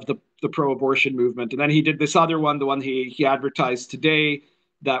of the pro-abortion movement. And then he did this other one, the one he advertised today,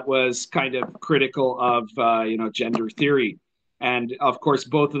 that was kind of critical of gender theory. And of course,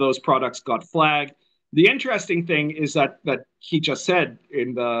 both of those products got flagged. The interesting thing is that he just said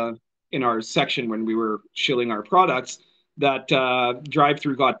in our section when we were shilling our products that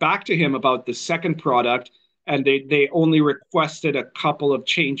Drive-Thru got back to him about the second product, and they only requested a couple of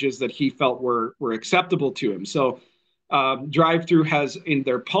changes that he felt were acceptable to him. So Drive-Thru has, in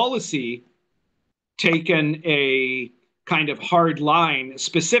their policy, taken a kind of hard line,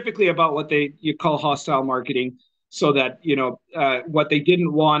 specifically about what you call hostile marketing, so that what they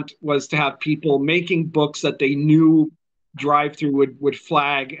didn't want was to have people making books that they knew Drive-Thru would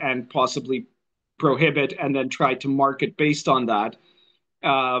flag and possibly prohibit, and then try to market based on that.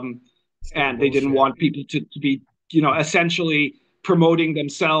 And they didn't want people to be, essentially promoting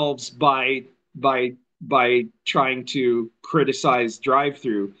themselves by trying to criticize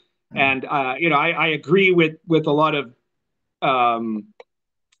Drive-Thru. And I agree with a lot of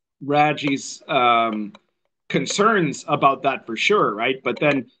Raji's concerns about that for sure, right? But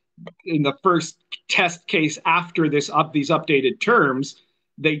then in the first test case after these updated terms,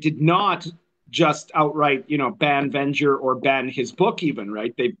 they did not just outright, ban Venger or ban his book even,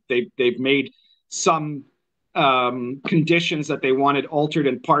 right? They've made some conditions that they wanted altered,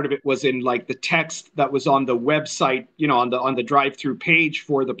 and part of it was in like the text that was on the website, on the Drive-Thru page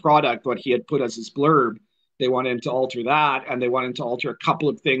for the product, what he had put as his blurb. They wanted him to alter that, and they wanted him to alter a couple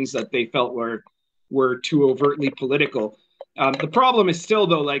of things that they felt were too overtly political. The problem is still,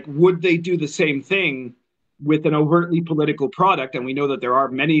 though, like, would they do the same thing with an overtly political product? And we know that there are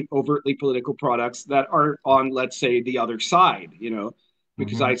many overtly political products that are on, let's say, the other side,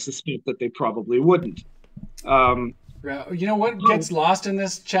 because I suspect that they probably wouldn't. What gets lost in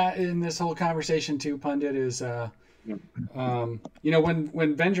this chat, in this whole conversation too, Pundit, is when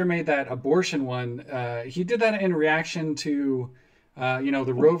Venger made that abortion one, he did that in reaction to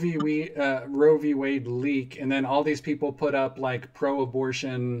the Roe v. Wade leak, and then all these people put up like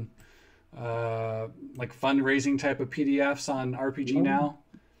pro-abortion like fundraising type of PDFs on RPG Now.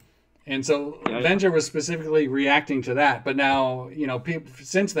 And so Venger was specifically reacting to that. But now,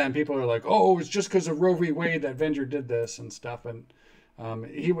 since then, people are like, oh, it's just because of Roe v. Wade that Venger did this and stuff. And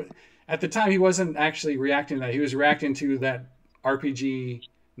at the time, he wasn't actually reacting to that. He was reacting to that RPG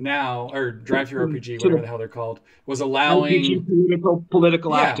Now, or Drive-Thru RPG, whatever the hell they're called, was allowing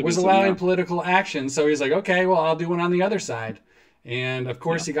political activism. Was allowing political action. So he's like, okay, well, I'll do one on the other side. And of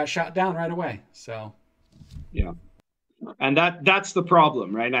course, he got shot down right away. So, yeah. And that's the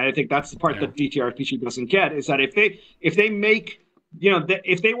problem, right? And I think that's the part that DTRPG doesn't get, is that if they make,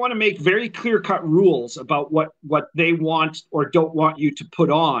 if they want to make very clear-cut rules about what they want or don't want you to put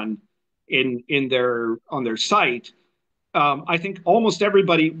on their site, I think almost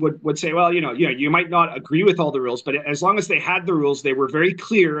everybody would say, well, you might not agree with all the rules, but as long as they had the rules, they were very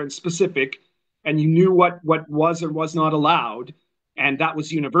clear and specific, and you knew what was or was not allowed, and that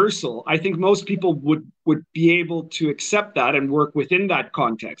was universal. I think most people would be able to accept that and work within that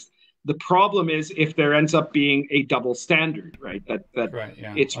context. The problem is if there ends up being a double standard, right? That right,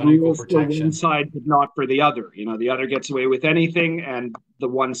 yeah. It's Unequal rules for protection. one side, but not for the other. The other gets away with anything, and the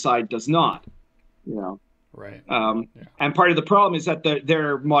one side does not. Right. And part of the problem is that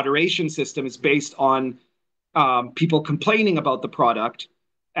their moderation system is based on people complaining about the product,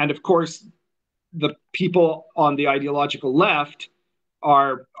 and of course, the people on the ideological left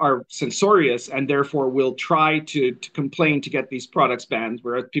are censorious and therefore will try to complain to get these products banned,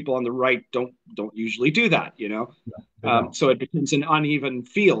 whereas people on the right don't usually do that. So it becomes an uneven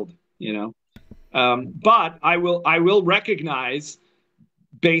field. But I will recognize,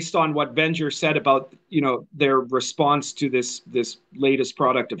 based on what Venger said about their response to this latest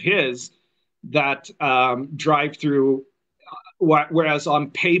product of his, that drive-through, whereas on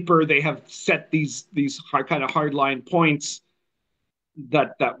paper they have set these kind of hardline points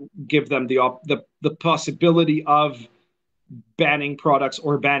that give them the possibility of banning products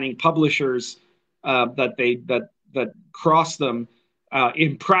or banning publishers that cross them.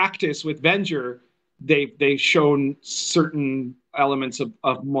 In practice with Venger, they've shown certain elements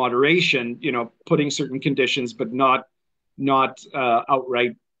of moderation, putting certain conditions, but not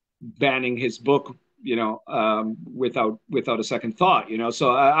outright banning his book, without a second thought.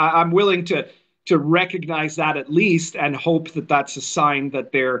 So I'm willing to recognize that at least, and hope that that's a sign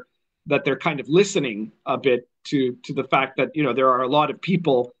that they're kind of listening a bit to the fact that there are a lot of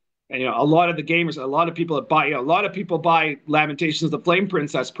people, and a lot of the gamers, a lot of people that buy, a lot of people buy Lamentations of the Flame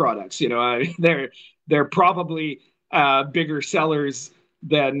Princess products. They're probably bigger sellers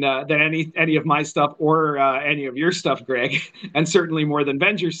than any of my stuff or any of your stuff, Greg, and certainly more than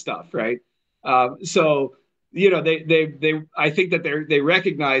Venger's stuff, right? So I think that they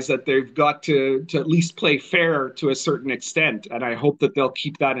recognize that they've got to at least play fair to a certain extent, and I hope that they'll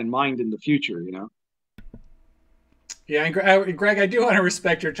keep that in mind in the future. Yeah, and Greg, I do want to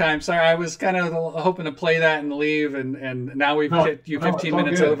respect your time. Sorry, I was kind of hoping to play that and leave, and now we've hit you 15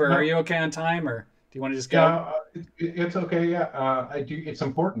 minutes over. No. Are you okay on time, or do you want to just go? Yeah, it's okay. Yeah, I do. It's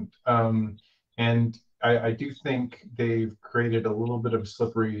important, and I do think they've created a little bit of a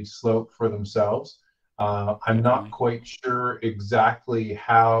slippery slope for themselves. I'm not quite sure exactly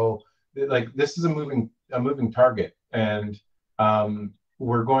how. Like, this is a moving target, and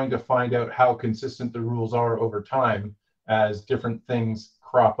we're going to find out how consistent the rules are over time as different things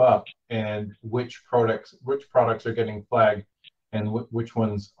crop up, and which products are getting flagged and which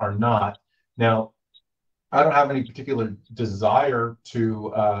ones are not. Now, I don't have any particular desire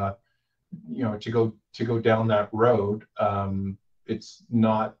to go down that road. It's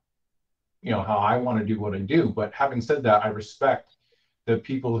not how I want to do what I do. But having said that, I respect the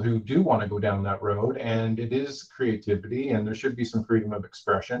people who do want to go down that road, and it is creativity, and there should be some freedom of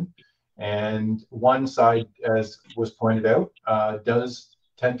expression. And one side, as was pointed out, does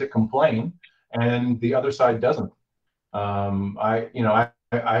tend to complain, and the other side doesn't. I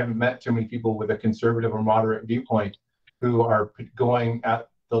haven't met too many people with a conservative or moderate viewpoint who are going at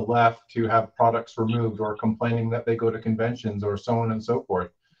the left to have products removed, or complaining that they go to conventions, or so on and so forth.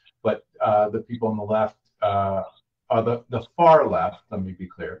 But the people on the left, the far left, let me be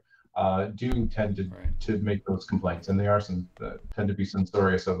clear, do tend to make those complaints, and they are tend to be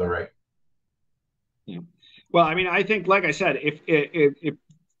censorious of the right. Yeah. Well, I mean, I think, like I said, if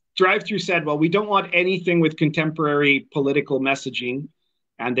Drive-Thru said, well, we don't want anything with contemporary political messaging,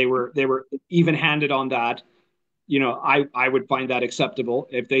 and they were even-handed on that, I would find that acceptable.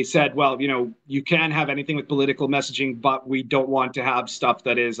 If they said, well, you can have anything with political messaging, but we don't want to have stuff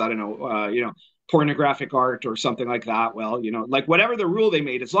that is, I don't know, pornographic art or something like that. Well, like whatever the rule they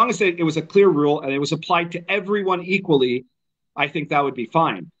made, as long as it was a clear rule and it was applied to everyone equally, I think that would be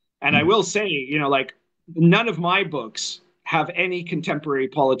fine. And I will say, like, none of my books have any contemporary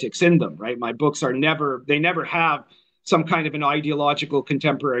politics in them, right? My books they never have some kind of an ideological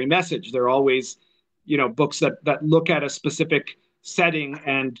contemporary message. They're always, books that look at a specific setting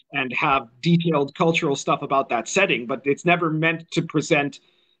and have detailed cultural stuff about that setting, but it's never meant to present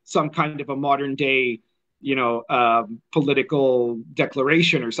some kind of a modern day, political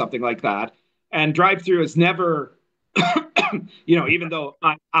declaration or something like that. And Drive-Thru has never, even though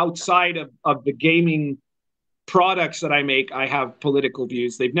outside of the gaming products that I make, I have political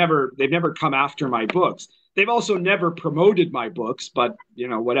views. They've never come after my books. They've also never promoted my books, but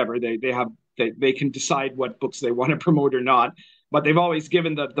whatever, they can decide what books they want to promote or not. But they've always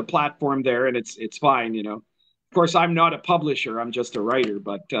given the platform there, and it's fine, course, I'm not a publisher; I'm just a writer.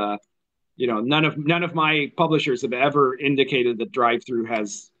 But you know, none of my publishers have ever indicated that drive-through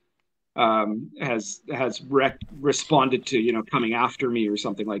has responded to, you know, coming after me or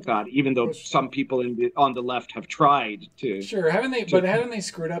something like that. Even though some people on the left have tried to. Sure, haven't they? But haven't they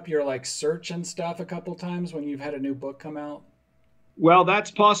screwed up your like search and stuff a couple times when you've had a new book come out? Well, that's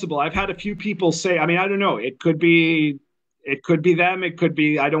possible. I've had a few people say. I mean, I don't know. It could be them. It could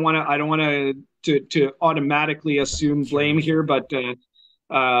be. I don't want to automatically assume blame here, but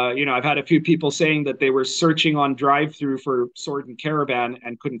you know, I've had a few people saying that they were searching on drive-through for Sword and Caravan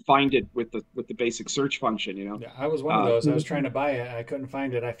and couldn't find it with the basic search function. You know. Yeah, I was one of those. I was trying to buy it. I couldn't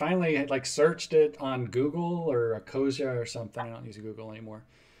find it. I finally like searched it on Google or Ecosia or something. I don't use Google anymore.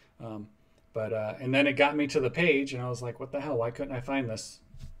 And then it got me to the page, and I was like, "What the hell? Why couldn't I find this?"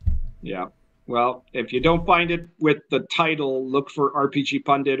 Yeah. Well, if you don't find it with the title, look for RPG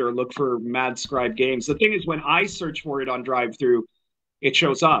Pundit or look for Mad Scribe Games. The thing is, when I search for it on drive-through, it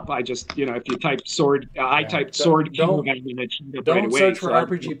shows up. I just, you know, if you type sword, I typed sword. Don't search for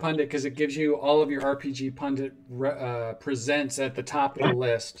RPG Pundit because it gives you all of your RPG Pundit presents at the top of the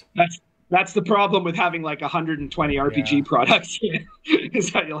list. That's the problem with having like 120 RPG products,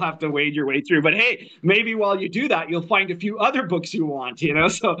 is that you'll have to wade your way through. But hey, maybe while you do that, you'll find a few other books you want, you know?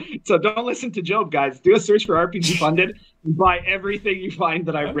 So don't listen to Job, guys. Do a search for RPG Pundit and buy everything you find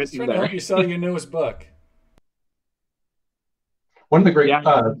that I've written there. To help you sell your newest book. One of the great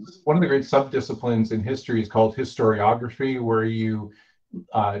subdisciplines in history is called historiography, where you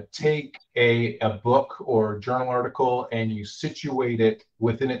take a book or journal article and you situate it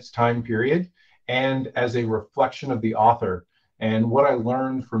within its time period and as a reflection of the author. And what I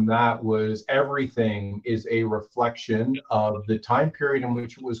learned from that was everything is a reflection of the time period in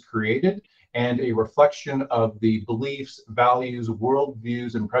which it was created and a reflection of the beliefs, values,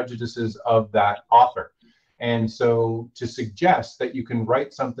 worldviews, and prejudices of that author. And so to suggest that you can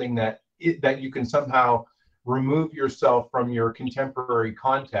write something that you can somehow remove yourself from your contemporary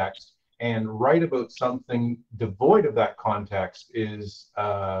context and write about something devoid of that context is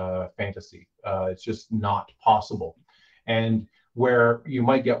fantasy. It's just not possible. And where you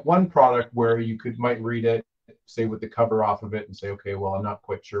might get one product where you might read it, say with the cover off of it, and say, okay, well, I'm not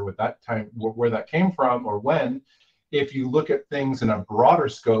quite sure what that time, where that came from or when. If you look at things in a broader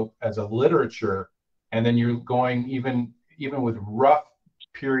scope as a literature, and then you're going even with rough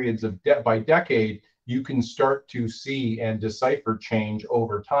periods of by decade, you can start to see and decipher change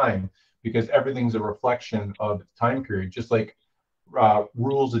over time because everything's a reflection of the time period. Just like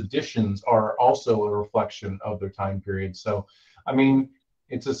rules editions are also a reflection of their time period. So, I mean,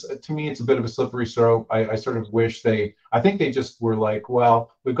 to me, it's a bit of a slippery slope. I sort of wish I think they just were like,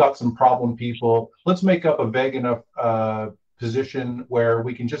 well, we've got some problem people. Let's make up a vague enough position where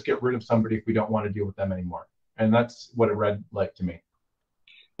we can just get rid of somebody if we don't want to deal with them anymore. And that's what it read like to me.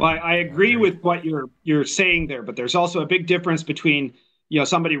 Well, I agree with what you're saying there, but there's also a big difference between, you know,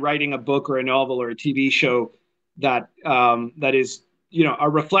 somebody writing a book or a novel or a TV show that is, you know, a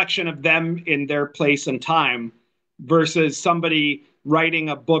reflection of them in their place and time versus somebody writing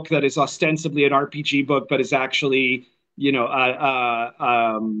a book that is ostensibly an RPG book, but is actually, you know,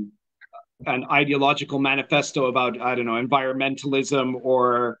 an ideological manifesto about, I don't know, environmentalism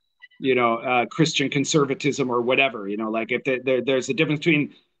or, you know, Christian conservatism or whatever. You know, like if there's a difference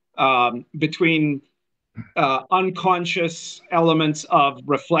between unconscious elements of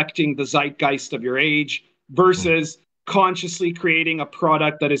reflecting the zeitgeist of your age versus consciously creating a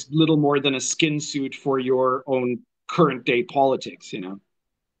product that is little more than a skin suit for your own current day politics, you know?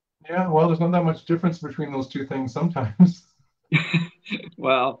 Yeah, well, there's not that much difference between those two things sometimes.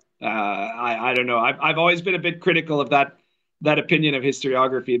 Well, I don't know. I've always been a bit critical of that opinion of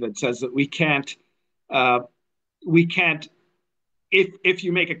historiography that says that we can't, if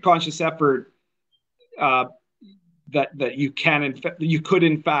you make a conscious effort, that you could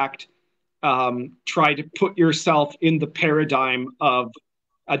in fact try to put yourself in the paradigm of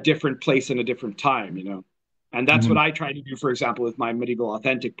a different place and a different time, you know. And that's what I try to do, for example, with my medieval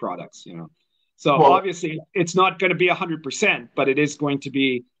authentic products, you know. So obviously it's not going to be 100%, but it is going to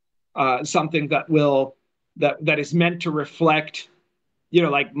be something that is meant to reflect, you know,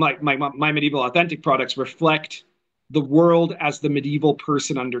 like my medieval authentic products reflect the world as the medieval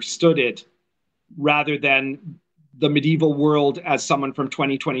person understood it, rather than the medieval world as someone from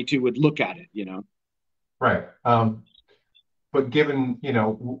 2022 would look at it, you know. Right. But given, you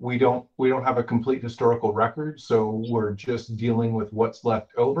know, we don't have a complete historical record, so we're just dealing with what's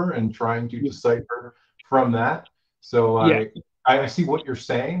left over and trying to decipher from that. So I see what you're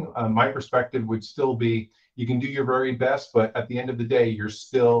saying. My perspective would still be, you can do your very best, but at the end of the day, you're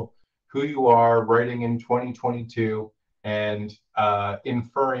still who you are, writing in 2022, and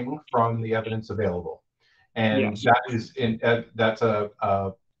inferring from the evidence available. And Yes. that is that's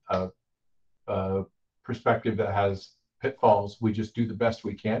a perspective that has pitfalls. We just do the best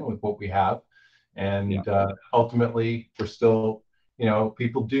we can with what we have, and ultimately, we're still, you know,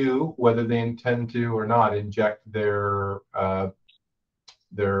 people do, whether they intend to or not, inject their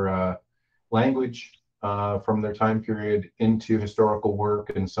language from their time period into historical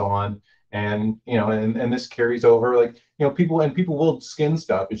work and so on. And, you know, and this carries over, like, you know, people will skin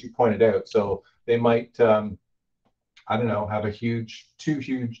stuff, as you pointed out. So they might, I don't know, have two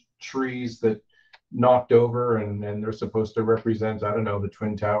huge trees that knocked over, and they're supposed to represent, I don't know, the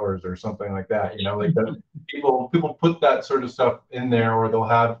Twin Towers or something like that. You know, like that, people put that sort of stuff in there, or they'll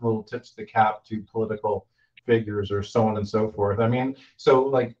have little tips of the cap to political figures or so on and so forth. I mean, so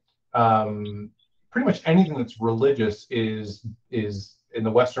like pretty much anything that's religious is in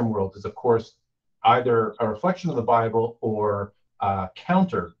the Western world is, of course, either a reflection of the Bible or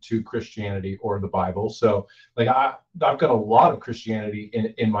counter to Christianity or the Bible. So like I've got a lot of Christianity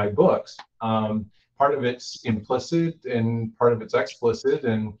in my books. Part of it's implicit and part of it's explicit,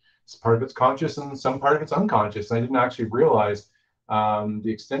 and part of it's conscious and some part of it's unconscious. And I didn't actually realize the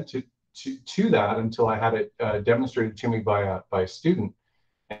extent to that until I had it demonstrated to me by a student.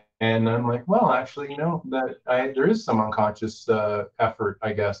 And I'm like, well, actually, you know, that there is some unconscious effort,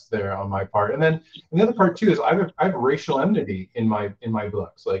 I guess, there on my part. And then the other part too is I have racial enmity in my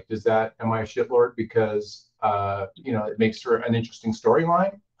books. Like, am I a shitlord because you know, it makes for an interesting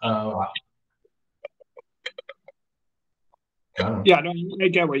storyline? Yeah, no, I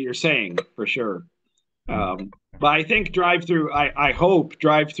get what you're saying for sure. But I think drive-through, I hope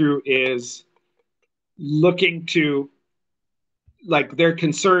drive-through is looking to, like, their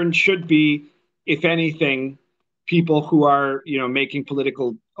concern should be, if anything, people who are, you know, making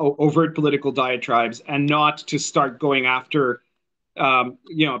overt political diatribes, and not to start going after,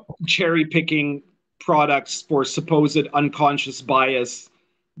 you know, cherry picking products for supposed unconscious bias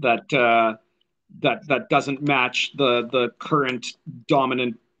that doesn't match the current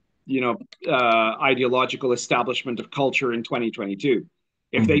dominant, you know, ideological establishment of culture in 2022.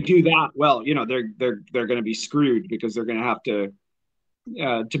 If they do that, well, you know, they're going to be screwed, because they're going to have to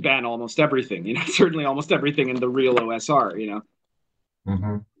ban almost everything, you know, certainly almost everything in the real OSR, you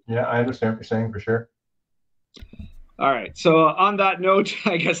know. Yeah, I understand what you're saying for sure. All right, so on that note,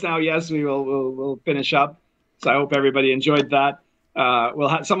 I guess now, yes, we'll finish up. So I hope everybody enjoyed that.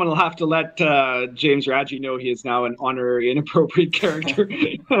 Someone will have to let James Radji know he is now an honorary inappropriate character.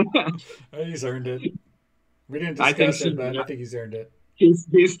 He's earned it. We didn't discuss it, but I think he's earned it.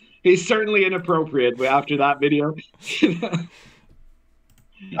 He's certainly inappropriate after that video.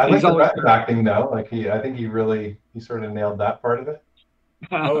 I like the method acting though. Like I think he sort of nailed that part of it.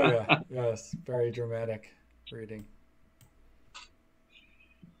 Oh yeah, yes, very dramatic reading.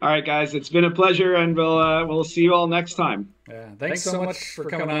 All right, guys, it's been a pleasure, and we'll see you all next time. Yeah, thanks so much for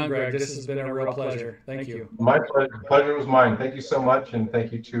coming on, Greg. This has been a real pleasure. Thank you. My pleasure. Pleasure was mine. Thank you so much, and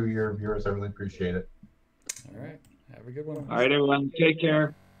thank you to your viewers. I really appreciate it. All right, have a good one. All right, everyone, take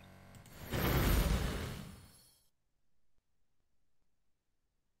care.